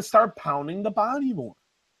him, we got to start pounding the body more.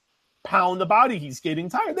 Pound the body. He's getting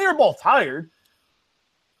tired. They were both tired.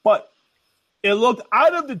 But it looked,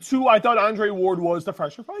 out of the two, I thought Andre Ward was the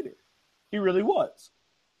fresher fighter. He really was.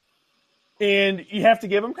 And you have to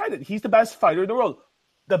give him credit. He's the best fighter in the world.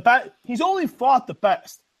 He's only fought the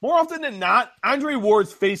best. More often than not, Andre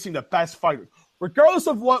Ward's facing the best fighter. Regardless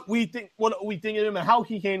of what we think of him and how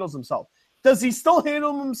he handles himself. Does he still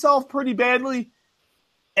handle himself pretty badly?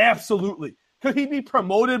 Absolutely. Could he be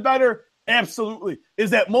promoted better? Absolutely.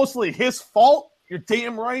 Is that mostly his fault? You're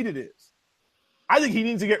damn right it is. I think he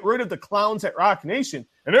needs to get rid of the clowns at Rock Nation.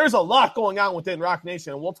 And there's a lot going on within Rock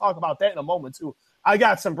Nation, and we'll talk about that in a moment, too. I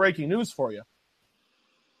got some breaking news for you.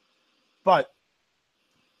 But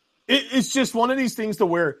it's just one of these things to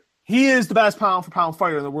where he is the best pound-for-pound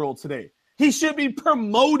fighter in the world today. He should be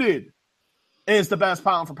promoted as the best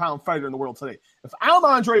pound-for-pound fighter in the world today. If I'm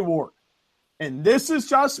Andre Ward, and this is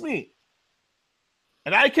just me,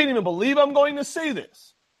 and I can't even believe I'm going to say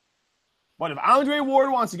this, but if Andre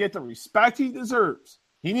Ward wants to get the respect he deserves,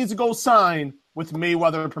 he needs to go sign with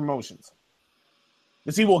Mayweather Promotions.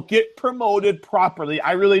 Because he will get promoted properly.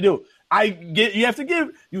 I really do. Look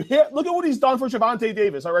at what he's done for Gervonta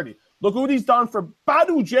Davis already. Look at what he's done for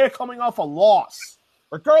Badou Jack coming off a loss.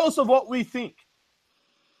 Regardless of what we think,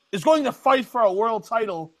 is going to fight for a world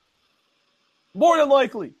title. More than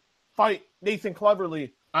likely, fight Nathan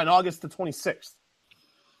Cleverly on August the 26th.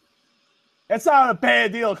 That's not a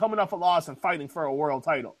bad deal coming off a loss and fighting for a world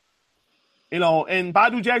title. And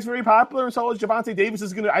Badu Jack's very popular, and so is Gervonta Davis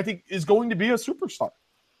is going to be a superstar.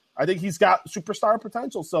 I think he's got superstar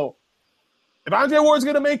potential. So if Andre Ward's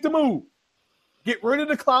going to make the move, get rid of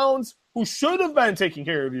the clowns who should have been taking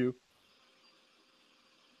care of you,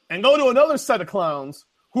 and go to another set of clowns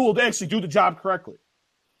who will actually do the job correctly.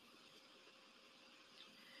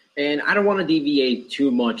 And I don't want to deviate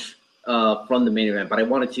too much from the main event, but I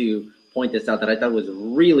wanted to point this out that I thought was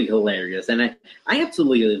really hilarious. And I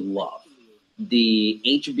absolutely love the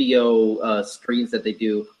HBO screens that they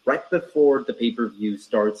do right before the pay-per-view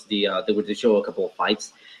starts. They would show a couple of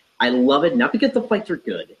fights. I love it, not because the fights are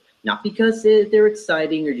good, not because they're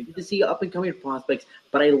exciting or you get to see up-and-coming prospects,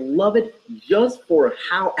 but I love it just for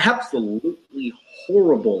how absolutely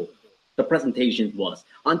horrible the presentation was.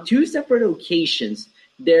 On two separate occasions,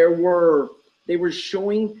 they were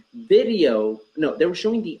showing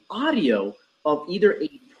the audio of either a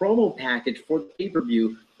promo package for the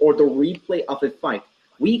pay-per-view or the replay of a fight.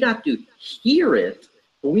 We got to hear it,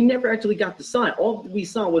 but we never actually got to see it. All we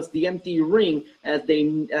saw was the empty ring as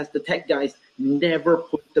the tech guys never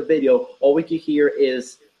put the video. All we could hear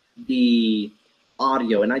is the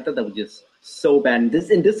audio, and I thought that was just so bad. And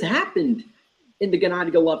this happened in the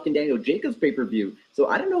Gennady Golovkin Daniel Jacobs pay-per-view. So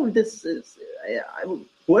I don't know if this is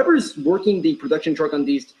whoever's working the production truck on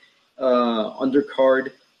these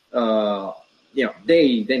undercard.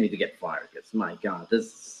 They need to get fired. Because my God,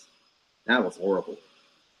 that was horrible.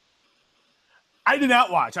 I did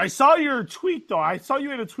not watch. I saw your tweet though. I saw you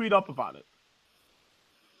had a tweet up about it.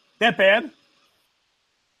 That bad?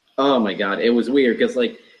 Oh my God, it was weird because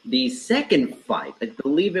the second fight, I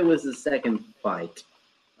believe it was the second fight.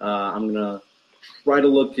 I'm gonna try to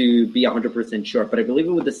look to be 100% sure, but I believe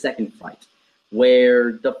it was the second fight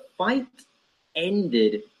where the fight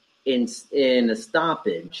ended in a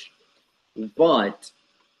stoppage, but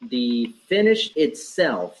the finish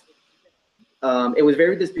itself, it was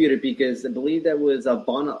very disputed because I believe that was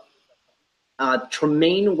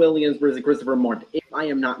Tremaine Williams versus Christopher Martin, if I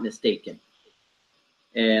am not mistaken.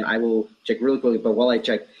 And I will check really quickly, but while I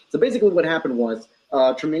check. So basically what happened was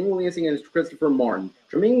Tremaine Williams against Christopher Martin.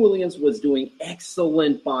 Tremaine Williams was doing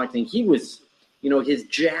excellent boxing. He was, his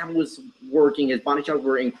jab was working, his body shots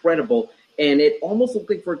were incredible, and it almost looked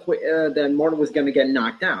like that Martin was going to get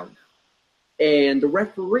knocked out. And the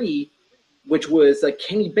referee, which was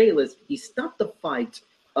Kenny Bayless, he stopped the fight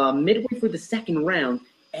midway through the second round,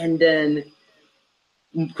 and then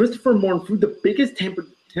Christopher Martin threw the biggest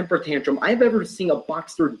temper tantrum I've ever seen a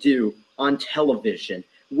boxer do on television,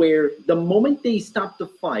 where the moment they stopped the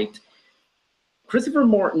fight, Christopher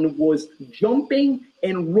Martin was jumping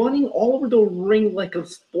and running all over the ring like a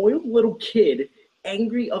spoiled little kid,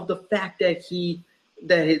 angry of the fact that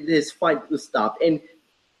his fight was stopped. And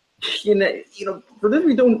for those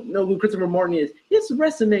who don't know who Christopher Martin is, his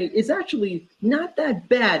resume is actually not that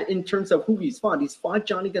bad in terms of who he's fought. He's fought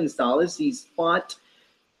Johnny Gonzalez. He's fought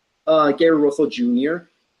Gary Russell Jr.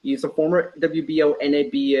 He's a former WBO,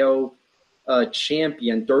 NABO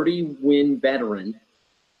champion, 30-win veteran.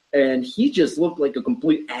 And he just looked like a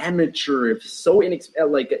complete amateur,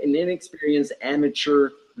 like an inexperienced amateur,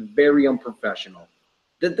 very unprofessional.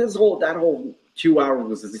 That whole 2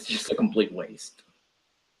 hours was just a complete waste.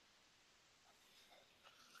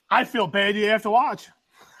 I feel bad you have to watch.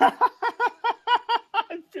 I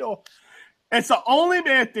feel it's the only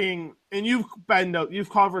bad thing, and you've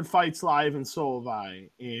covered fights live, and so have I.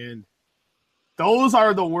 And those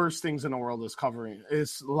are the worst things in the world is covering.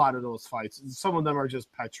 It's a lot of those fights. Some of them are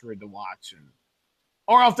just petulant to watch,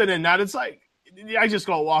 or often than not, it's like I just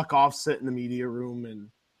go walk off, sit in the media room,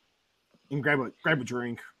 and grab a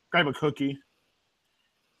drink, grab a cookie.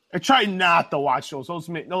 I try not to watch those.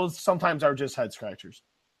 Those sometimes are just head scratchers.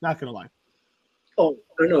 Not gonna lie. Oh,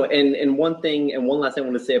 I don't know. And one last thing I want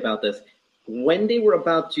to say about this. When they were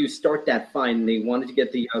about to start that fight, and they wanted to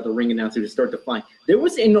get the ring announcer to start the fight, there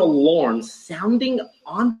was an alarm sounding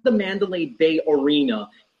on the Mandalay Bay Arena.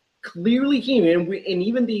 Clearly came in,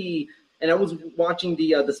 and I was watching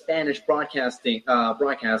the Spanish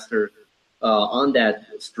broadcaster on that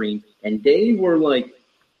stream, and they were like,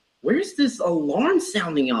 "Where's this alarm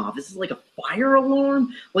sounding off? This is like a fire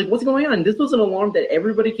alarm? Like, what's going on?" This was an alarm that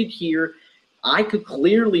everybody could hear. I could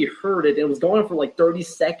clearly heard it. It was going on for like 30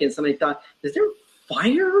 seconds, and I thought, is there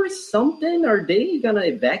fire or something? Are they going to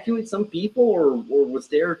evacuate some people, or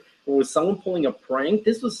was someone pulling a prank?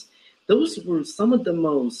 Those were some of the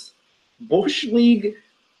most Bush League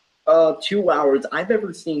 2 hours I've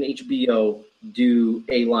ever seen HBO do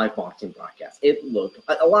a live boxing broadcast. It looked,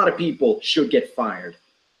 a lot of people should get fired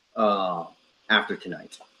after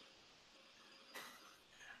tonight.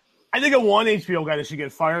 I think one HBO guy that should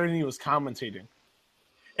get fired, and he was commentating.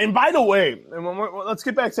 And by the way, let's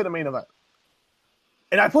get back to the main event.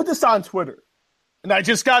 And I put this on Twitter, and I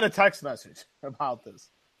just got a text message about this.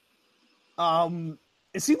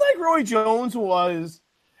 It seemed like Roy Jones was.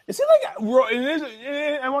 It seemed like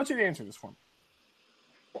I want you to answer this for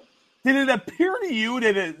me. Did it appear to you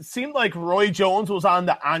that it seemed like Roy Jones was on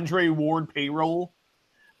the Andre Ward payroll?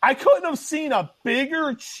 I couldn't have seen a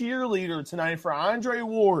bigger cheerleader tonight for Andre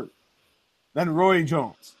Ward than Roy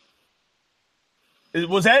Jones.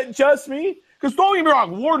 Was that just me? Because don't get me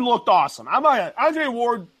wrong, Ward looked awesome. Andre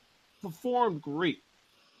Ward performed great.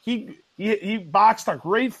 He boxed a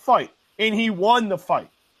great fight, and he won the fight.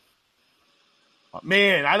 But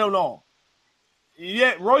man, I don't know.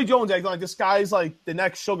 Yeah, Roy Jones acting like this guy's like the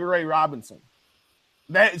next Sugar Ray Robinson.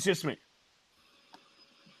 That's just me.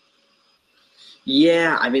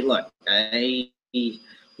 Yeah, I mean, look,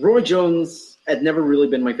 Roy Jones had never really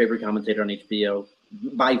been my favorite commentator on HBO.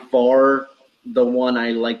 By far, the one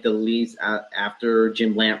I liked the least after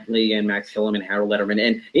Jim Lampley and Max Kellerman and Harold Letterman.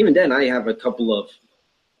 And even then, I have a couple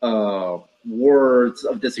of words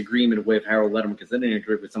of disagreement with Harold Letterman because I didn't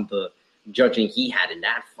agree with some of the judging he had in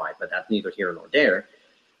that fight, but that's neither here nor there.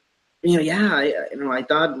 I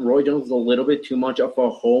thought Roy Jones was a little bit too much of a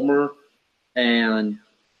homer, and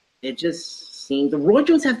it just seemed Roy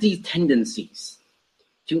Jones has these tendencies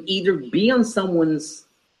to either be on someone's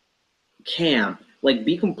camp, like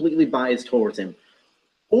be completely biased towards him,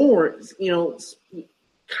 or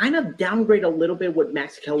kind of downgrade a little bit what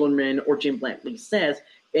Max Kellerman or Jim Lampley says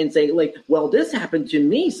and say, like, well, this happened to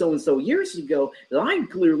me so-and-so years ago, and I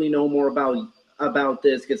clearly know more about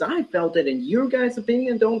this because I felt it, and your guys'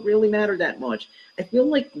 opinion don't really matter that much. I feel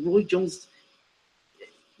like Roy Jones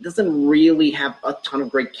doesn't really have a ton of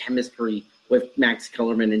great chemistry with Max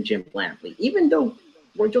Kellerman and Jim Lampley, even though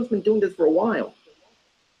Roy Jones has been doing this for a while.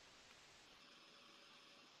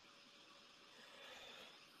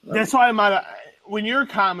 That's why when you're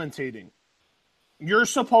commentating, you're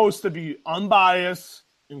supposed to be unbiased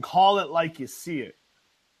and call it like you see it.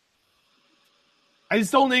 I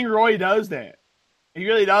just don't think Roy does that. He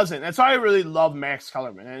really doesn't. That's why I really love Max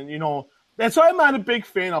Kellerman. And, that's why I'm not a big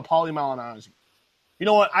fan of Paulie Malignaggi. You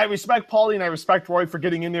know what? I respect Paulie and I respect Roy for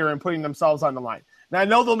getting in there and putting themselves on the line. Now, I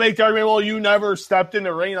know they'll make the argument, well, you never stepped in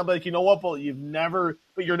the ring. I'm like, you know what? Well,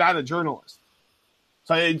 but you're not a journalist.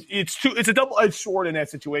 So it's a double-edged sword in that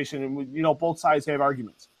situation. And, both sides have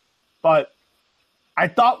arguments. But I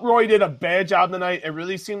thought Roy did a bad job tonight. It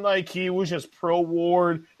really seemed like he was just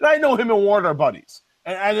pro-Ward. And I know him and Ward are buddies.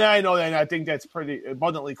 And I know that, and I think that's pretty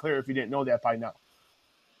abundantly clear if you didn't know that by now.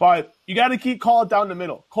 But you got to keep calling it down the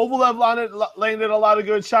middle. Kovalev landed a lot of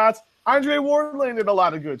good shots. Andre Ward landed a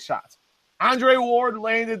lot of good shots. Andre Ward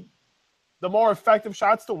landed the more effective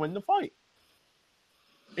shots to win the fight.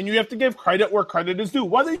 And you have to give credit where credit is due,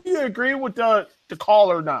 whether you agree with the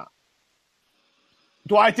call or not.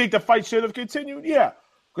 Do I think the fight should have continued? Yeah.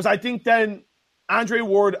 Because I think then Andre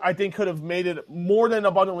Ward, could have made it more than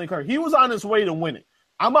abundantly clear. He was on his way to winning.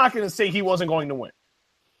 I'm not going to say he wasn't going to win.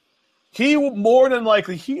 He more than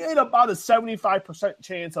likely, he had about a 75%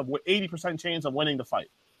 chance of 80% chance of winning the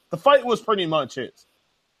fight. The fight was pretty much his.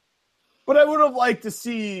 But I would have liked to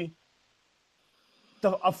see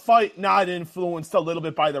a fight not influenced a little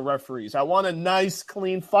bit by the referees. I want a nice,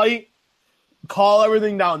 clean fight. Call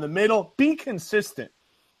everything down the middle. Be consistent.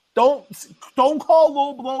 Don't call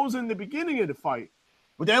low blows in the beginning of the fight.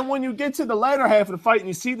 But then when you get to the latter half of the fight and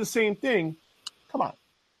you see the same thing, come on.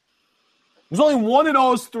 There's only one of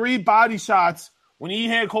those 3 body shots when he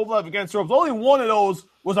had Kovalev against ropes. Only one of those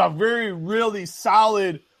was a very, really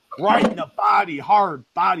solid, right in the body, hard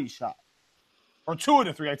body shot. Or 2 of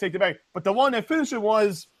the 3, I take it back. But the one that finished it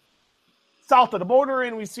was south of the border,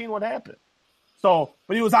 and we've seen what happened. So,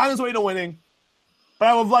 but he was on his way to winning. But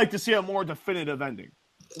I would like to see a more definitive ending.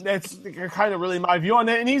 That's kind of really my view on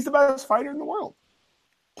that. And he's the best fighter in the world.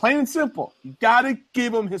 Plain and simple. You got to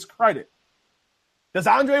give him his credit. Does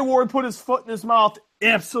Andre Ward put his foot in his mouth?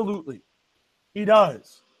 Absolutely. He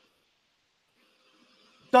does.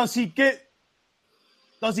 Does he get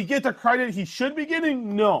the credit he should be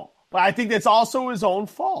getting? No. But I think that's also his own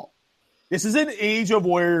fault. This is an age of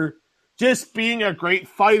where just being a great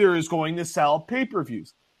fighter is going to sell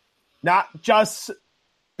pay-per-views. Not just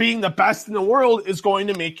being the best in the world is going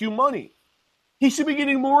to make you money. He should be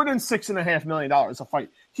getting more than $6.5 million a fight.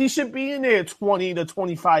 He should be in a $20 to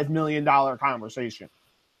 $25 million conversation.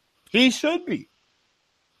 He should be.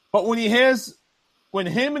 But when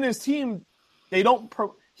him and his team, he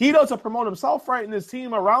doesn't promote himself right, and his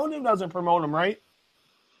team around him doesn't promote him right,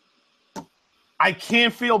 I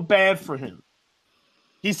can't feel bad for him.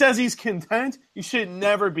 He says he's content. You should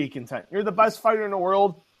never be content. You're the best fighter in the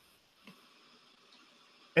world.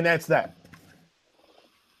 And that's that.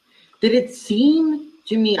 Did it seem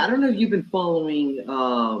to me, I don't know if you've been following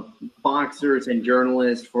boxers and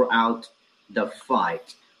journalists throughout the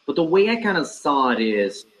fight, but the way I kind of saw it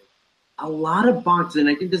is a lot of boxers, and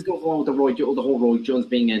I think this goes along with the whole Roy Jones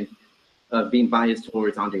being biased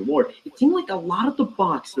towards Andre Ward. It seemed like a lot of the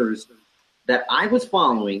boxers that I was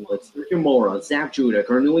following, like Sergio Mora, Zab Judah,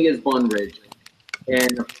 Cornelius Bunridge,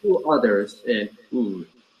 and a few others, and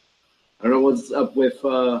I don't know what's up with.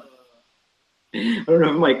 I don't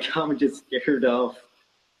know if my comment just scared off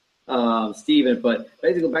Steven, but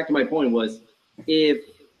basically back to my point was, if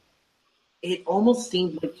it almost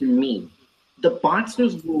seemed like to me, the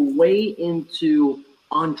boxers were way into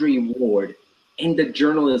Andre Ward, and the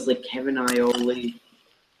journalists like Kevin Iole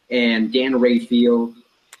and Dan Rayfield,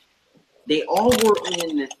 they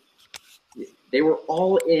were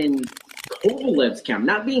all in Kovalev's camp,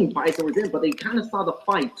 not being biased towards him, but they kind of saw the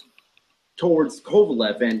fight towards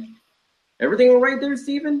Kovalev, and everything all right there,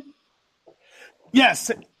 Steven? Yes.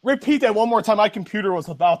 Repeat that one more time. My computer was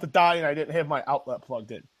about to die, and I didn't have my outlet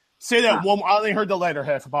plugged in. Say that one more. I only heard the latter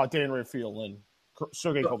half about Dan Rayfield and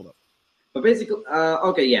Sergey Kovalev. But basically,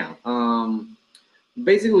 okay, yeah.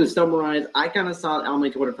 Basically, to summarize, I kind of saw on my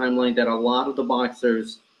Twitter timeline that a lot of the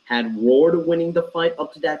boxers had Ward winning the fight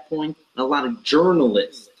up to that point, and a lot of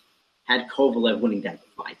journalists had Kovalev winning that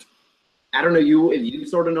fight. I don't know if you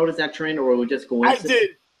sort of noticed that trend, or it was just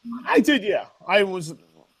coincidence. I did, yeah.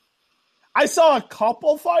 I saw a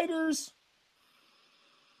couple fighters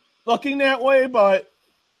looking that way, but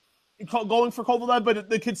going for Kovalev, but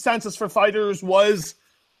the consensus for fighters was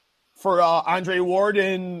for Andre Ward,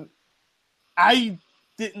 and I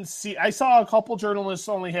saw a couple journalists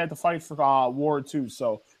only had to fight for Ward too,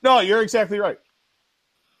 so no, you're exactly right.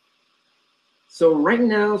 So right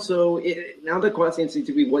now, now the question seems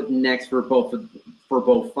to be what next for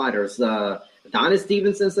both fighters. Adonis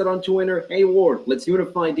Stevenson said on Twitter, "Hey Ward, let's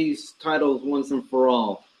unify these titles once and for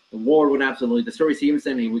all." And Ward would absolutely destroy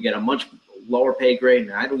Stevenson. He would get a much lower pay grade,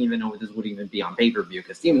 and I don't even know if this would even be on pay-per-view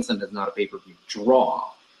because Stevenson is not a pay-per-view draw.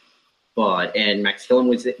 And Max Killen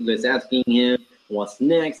was asking him what's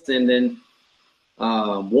next, and then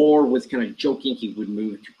Ward was kind of joking he would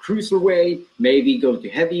move to cruiserweight, maybe go to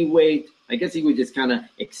heavyweight. I guess he was just kind of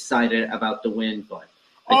excited about the win, but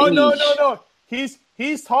no.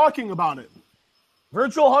 He's talking about it.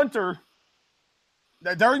 Virgil Hunter,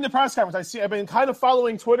 during the press conference, I've been kind of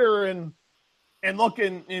following Twitter and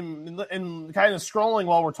looking and kind of scrolling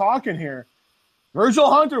while we're talking here. Virgil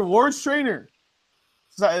Hunter, Ward's trainer,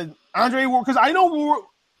 said Andre Ward, because I know Ward,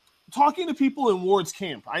 talking to people in Ward's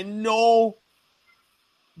camp, I know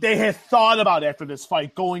they had thought about after this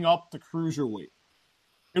fight going up to cruiserweight.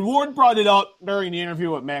 And Ward brought it up during the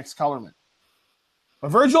interview with Max Kellerman.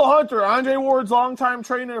 But Virgil Hunter, Andre Ward's longtime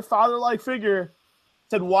trainer, father-like figure,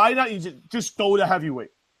 said, why not you just go to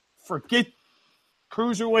heavyweight? Forget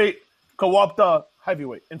cruiserweight, go up to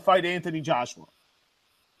heavyweight and fight Anthony Joshua.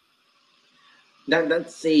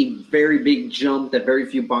 That's a very big jump that very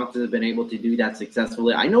few boxers have been able to do that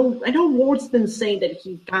successfully. I know Ward's been saying that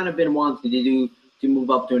he's kind of been wanting to move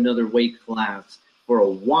up to another weight class for a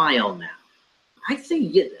while now. I'd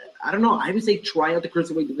say, I don't know, I would say try out the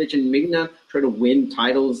cruiserweight division, maybe not try to win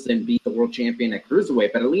titles and be the world champion at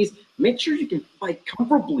cruiserweight, but at least make sure you can fight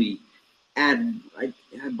comfortably at, I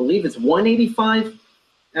believe it's 185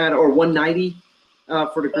 or 190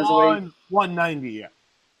 for the cruiserweight. 190, yeah.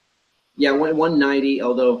 Yeah, 190,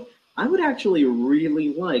 although I would actually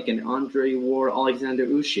really like an Andre Ward-Alexander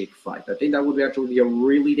Usyk fight. I think that would actually be a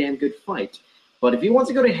really damn good fight. But if he wants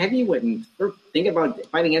to go to heavyweight and think about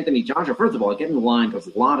fighting Anthony Joshua, first of all, get in line. There's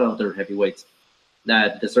a lot of other heavyweights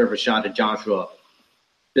that deserve a shot at Joshua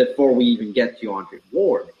before we even get to Andre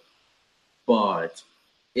Ward. But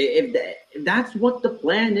if that's what the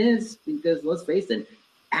plan is, because let's face it,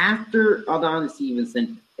 after Adonis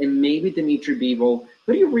Stevenson and maybe Dimitri Bivol,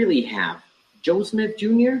 what do you really have? Joe Smith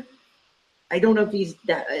Jr.? I don't know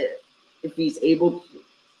if he's able to.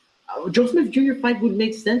 Joe Smith Jr. fight would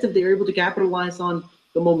make sense if they were able to capitalize on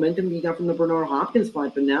the momentum he got from the Bernard Hopkins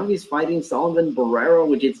fight, but now he's fighting Sullivan Barrera,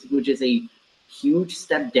 which is a huge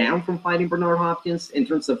step down from fighting Bernard Hopkins in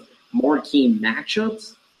terms of marquee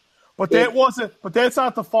matchups. But that's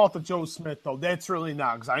not the fault of Joe Smith, though. That's really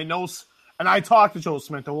not, because I know, and I talked to Joe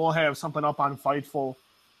Smith, and we'll have something up on Fightful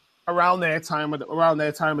around that time of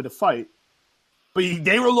the fight. But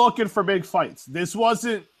they were looking for big fights. This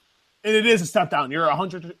wasn't. And it is a step down. You're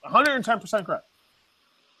 110% correct.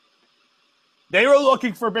 They were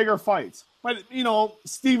looking for bigger fights. But,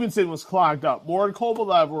 Stevenson was clogged up. Ward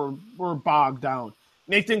Kovalev were bogged down.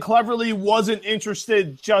 Nathan Cleverly wasn't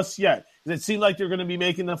interested just yet. It seemed like they're going to be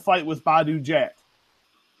making the fight with Badu Jack.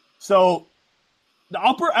 So the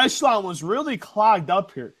upper echelon was really clogged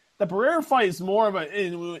up here. The Barrera fight is more of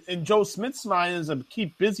in Joe Smith's mind, is a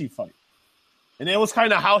keep busy fight. And that was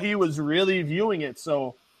kind of how he was really viewing it.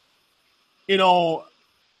 So,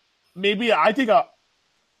 maybe I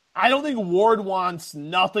don't think Ward wants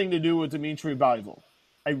nothing to do with Dimitri Bivol.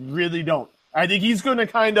 I really don't. I think he's going to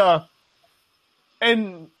kind of,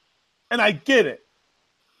 and I get it.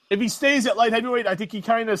 If he stays at light heavyweight, I think he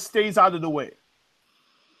kind of stays out of the way.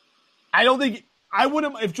 I don't think, I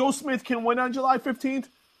wouldn't, if Joe Smith can win on July 15th,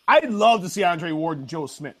 I'd love to see Andre Ward and Joe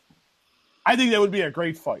Smith. I think that would be a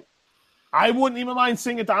great fight. I wouldn't even mind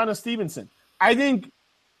seeing Adonis Stevenson. I think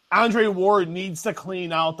Andre Ward needs to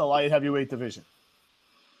clean out the light heavyweight division.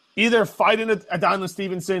 Either fight Adonis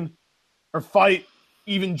Stevenson or fight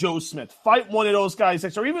even Joe Smith. Fight one of those guys.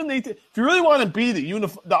 Or even if you really want to be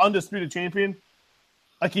the undisputed champion,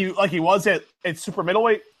 like he was at super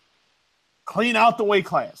middleweight, clean out the weight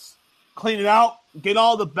class. Clean it out, get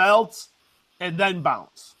all the belts, and then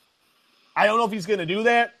bounce. I don't know if he's going to do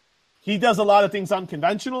that. He does a lot of things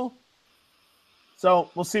unconventional.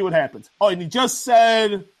 So we'll see what happens. Oh, and he just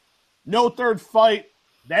said no third fight.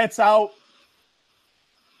 That's out.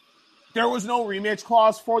 There was no rematch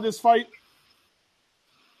clause for this fight.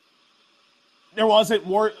 There wasn't.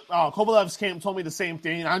 Kovalev's camp told me the same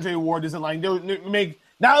thing. Andre Ward isn't lying.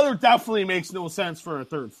 Now there definitely makes no sense for a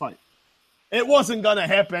third fight. It wasn't going to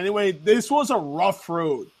happen anyway. This was a rough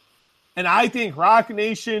road. And I think Rock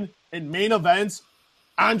Nation and main events,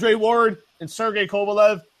 Andre Ward and Sergey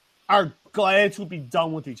Kovalev are glad to be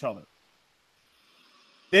done with each other.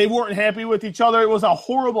 They weren't happy with each other. It was a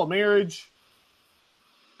horrible marriage.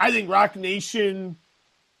 I think Rock Nation,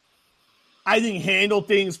 handled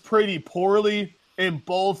things pretty poorly in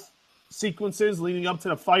both sequences leading up to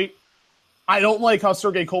the fight. I don't like how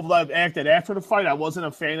Sergey Kovalev acted after the fight. I wasn't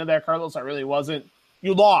a fan of that, Carlos. I really wasn't.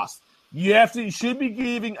 You lost. You should be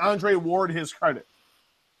giving Andre Ward his credit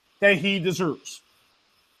that he deserves.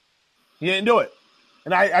 He didn't do it.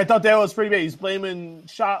 And I thought that was pretty bad. He's blaming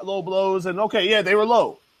low blows, and okay, yeah, they were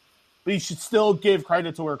low. But you should still give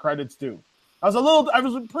credit to where credit's due. I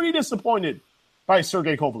was pretty disappointed by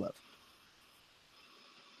Sergey Kovalev.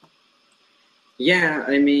 Yeah,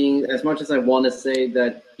 I mean, as much as I want to say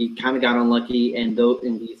that he kind of got unlucky in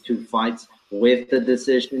these two fights with the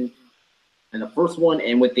decision, and the first one,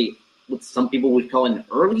 and with what some people would call an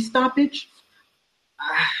early stoppage.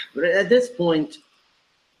 But at this point,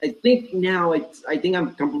 I think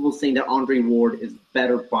I'm comfortable saying that Andre Ward is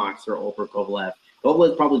better boxer over Kovalev. Kovalev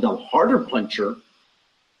is probably the harder puncher,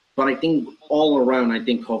 but I think all around, I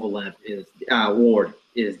think Ward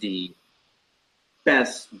is the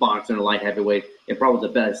best boxer in the light heavyweight and probably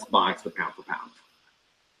the best boxer pound for pound.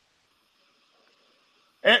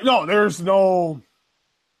 No, there's no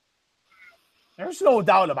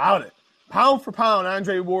doubt about it. Pound for pound,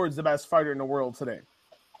 Andre Ward's the best fighter in the world today.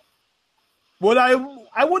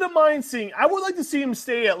 I wouldn't mind seeing. I would like to see him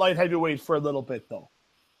stay at light heavyweight for a little bit, though.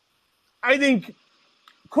 I think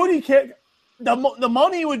could he kick? The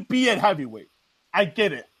money would be at heavyweight. I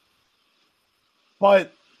get it,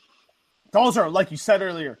 but those are, like you said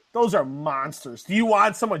earlier, those are monsters. Do you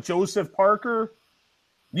want some of Joseph Parker?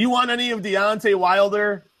 Do you want any of Deontay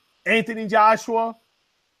Wilder, Anthony Joshua,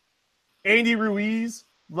 Andy Ruiz,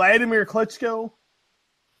 Vladimir Klitschko?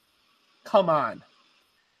 Come on.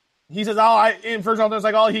 He says, in first round, there's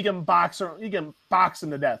like, he can box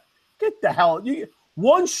him to death. Get the hell.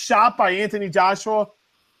 One shot by Anthony Joshua,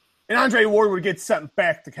 and Andre Ward would get sent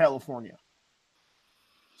back to California.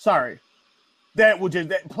 Sorry. That would just,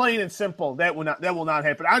 plain and simple, that will not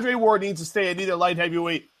happen. Andre Ward needs to stay at either light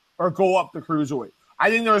heavyweight or go up to cruiserweight. I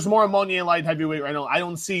think there's more money in light heavyweight right now. I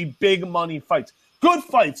don't see big money fights. Good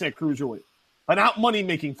fights at cruiserweight, but not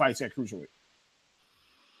money-making fights at cruiserweight.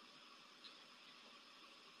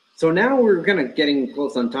 So now we're getting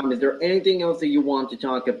close on time. Is there anything else that you want to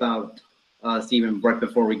talk about, Steven, right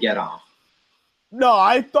before we get off? No,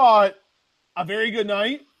 I thought a very good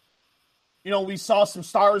night. We saw some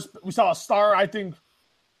stars. We saw a star. I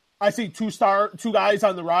see two guys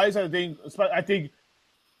on the rise. I think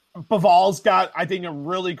Bival's got, a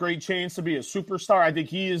really great chance to be a superstar. I think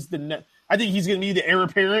he is I think he's going to be the heir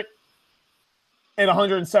apparent at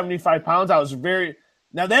 175 pounds.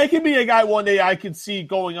 Now that could be a guy one day I could see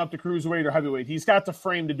going up to cruiserweight or heavyweight. He's got the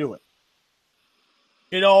frame to do it.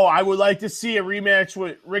 I would like to see a rematch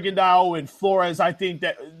with Rigondeaux and Flores. I think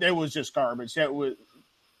that was just garbage. Should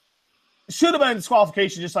have been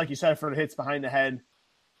disqualification, just like you said, for the hits behind the head.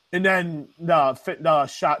 And then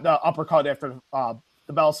the uppercut after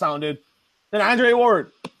the bell sounded. Then Andre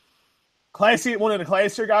Ward, one of the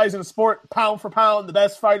classier guys in the sport, pound for pound, the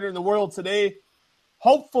best fighter in the world today.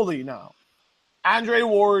 hopefully now, Andre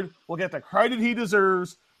Ward will get the credit he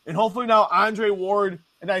deserves. And hopefully now Andre Ward,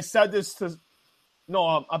 and I said this to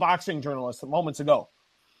a boxing journalist moments ago,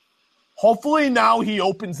 hopefully now he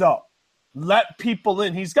opens up. Let people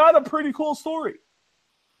in. He's got a pretty cool story.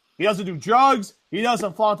 He doesn't do drugs. He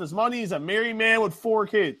doesn't flaunt his money. He's a married man with 4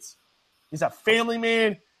 kids. He's a family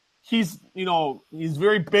man. He's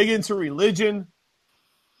very big into religion.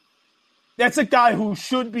 That's a guy who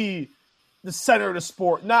should be the center of the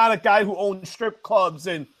sport, not a guy who owns strip clubs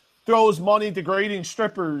and throws money degrading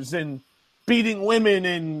strippers and beating women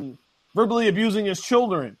and verbally abusing his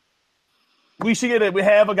children. We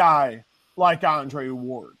have a guy like Andre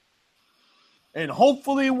Ward. And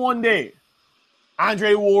hopefully one day,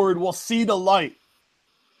 Andre Ward will see the light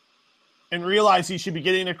and realize he should be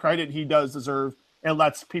getting the credit he does deserve and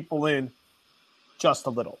lets people in just a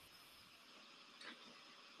little.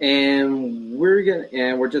 And we're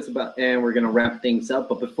gonna wrap things up.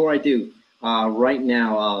 But before I do, right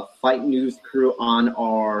now, Fight News crew on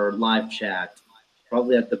our live chat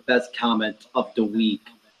probably had the best comment of the week.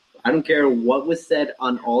 I don't care what was said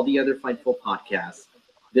on all the other Fightful podcasts.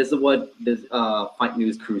 This is what this Fight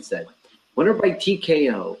News crew said. Winner by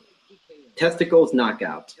TKO. Testicles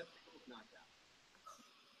knockout.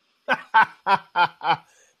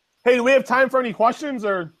 Hey, do we have time for any questions,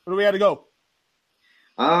 or do we have to go?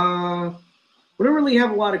 We don't really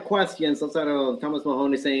have a lot of questions outside of Thomas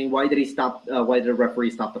Mahoney saying why did the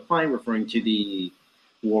referee stop the fight, referring to the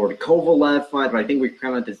Ward Kovalev fight, but I think we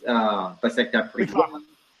kind of dissect that pretty well.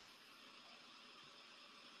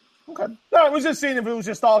 Okay. No, I was just seeing if it was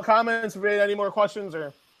just all comments, if we had any more questions,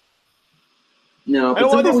 or... No,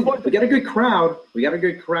 but we got a good crowd. We got a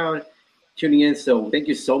good crowd tuning in, so thank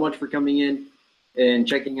you so much for coming in and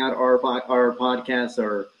checking out our podcast,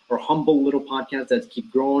 our humble little podcast that's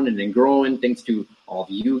keep growing and then growing thanks to all of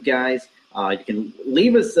you guys. You can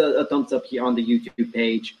leave us a thumbs up here on the YouTube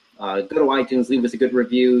page. Go to iTunes, leave us a good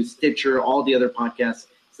review, Stitcher, all the other podcast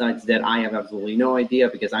sites that I have absolutely no idea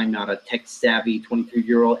because I'm not a tech-savvy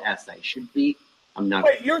 23-year-old as I should be. I'm not.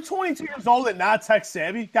 Wait, you're 22 years old and not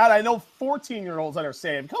tech-savvy? God, I know 14-year-olds that are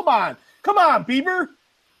savvy. Come on, Bieber.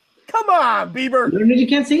 Come on, Bieber. No, you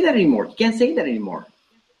can't say that anymore. You can't say that anymore.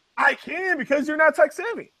 I can because you're not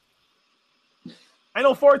tech-savvy. I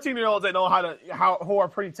know 14-year-olds that know who are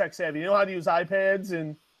pretty tech-savvy. You know how to use iPads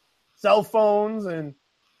and cell phones and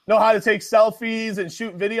know how to take selfies and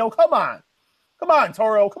shoot video. Come on,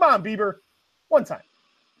 Toro. Come on, Bieber. One time.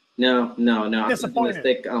 No. I'm disappointed. I'm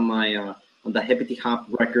stick on my on the Hippity Hop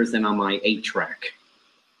records and on my 8-track.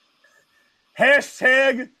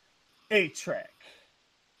 Hashtag 8-track.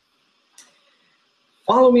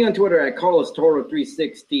 Follow me on Twitter at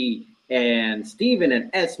CarlosToro360 and Steven at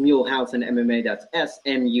S Mulehausen MMA. That's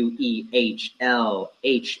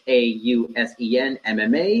SMUEHLHAUSEN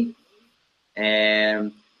MMA.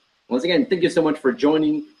 And once again, thank you so much for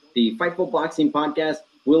joining the Fightful Boxing Podcast.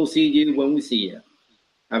 We'll see you when we see you.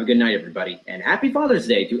 Have a good night, everybody. And happy Father's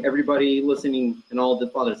Day to everybody listening and all the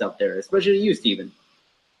fathers out there, especially you, Steven.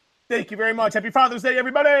 Thank you very much. Happy Father's Day,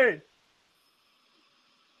 everybody.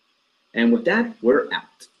 And with that, we're out.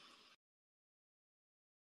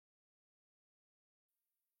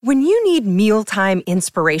 When you need mealtime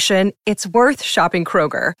inspiration, it's worth shopping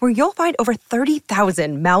Kroger, where you'll find over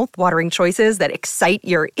 30,000 mouth-watering choices that excite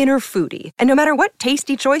your inner foodie. And no matter what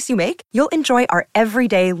tasty choice you make, you'll enjoy our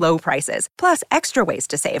everyday low prices, plus extra ways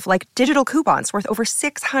to save, like digital coupons worth over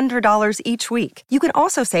 $600 each week. You can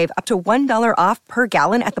also save up to $1 off per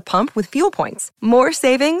gallon at the pump with fuel points. More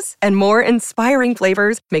savings and more inspiring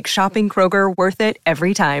flavors make shopping Kroger worth it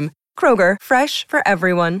every time. Kroger, fresh for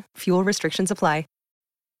everyone. Fuel restrictions apply.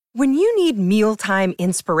 When you need mealtime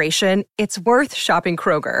inspiration, it's worth shopping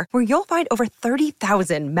Kroger, where you'll find over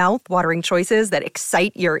 30,000 mouth-watering choices that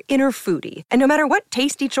excite your inner foodie. And no matter what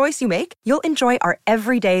tasty choice you make, you'll enjoy our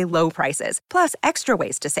everyday low prices, plus extra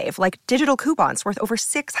ways to save, like digital coupons worth over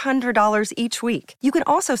 $600 each week. You can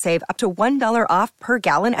also save up to $1 off per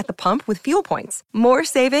gallon at the pump with fuel points. More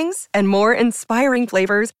savings and more inspiring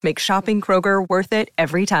flavors make shopping Kroger worth it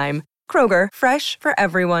every time. Kroger, fresh for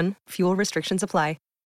everyone. Fuel restrictions apply.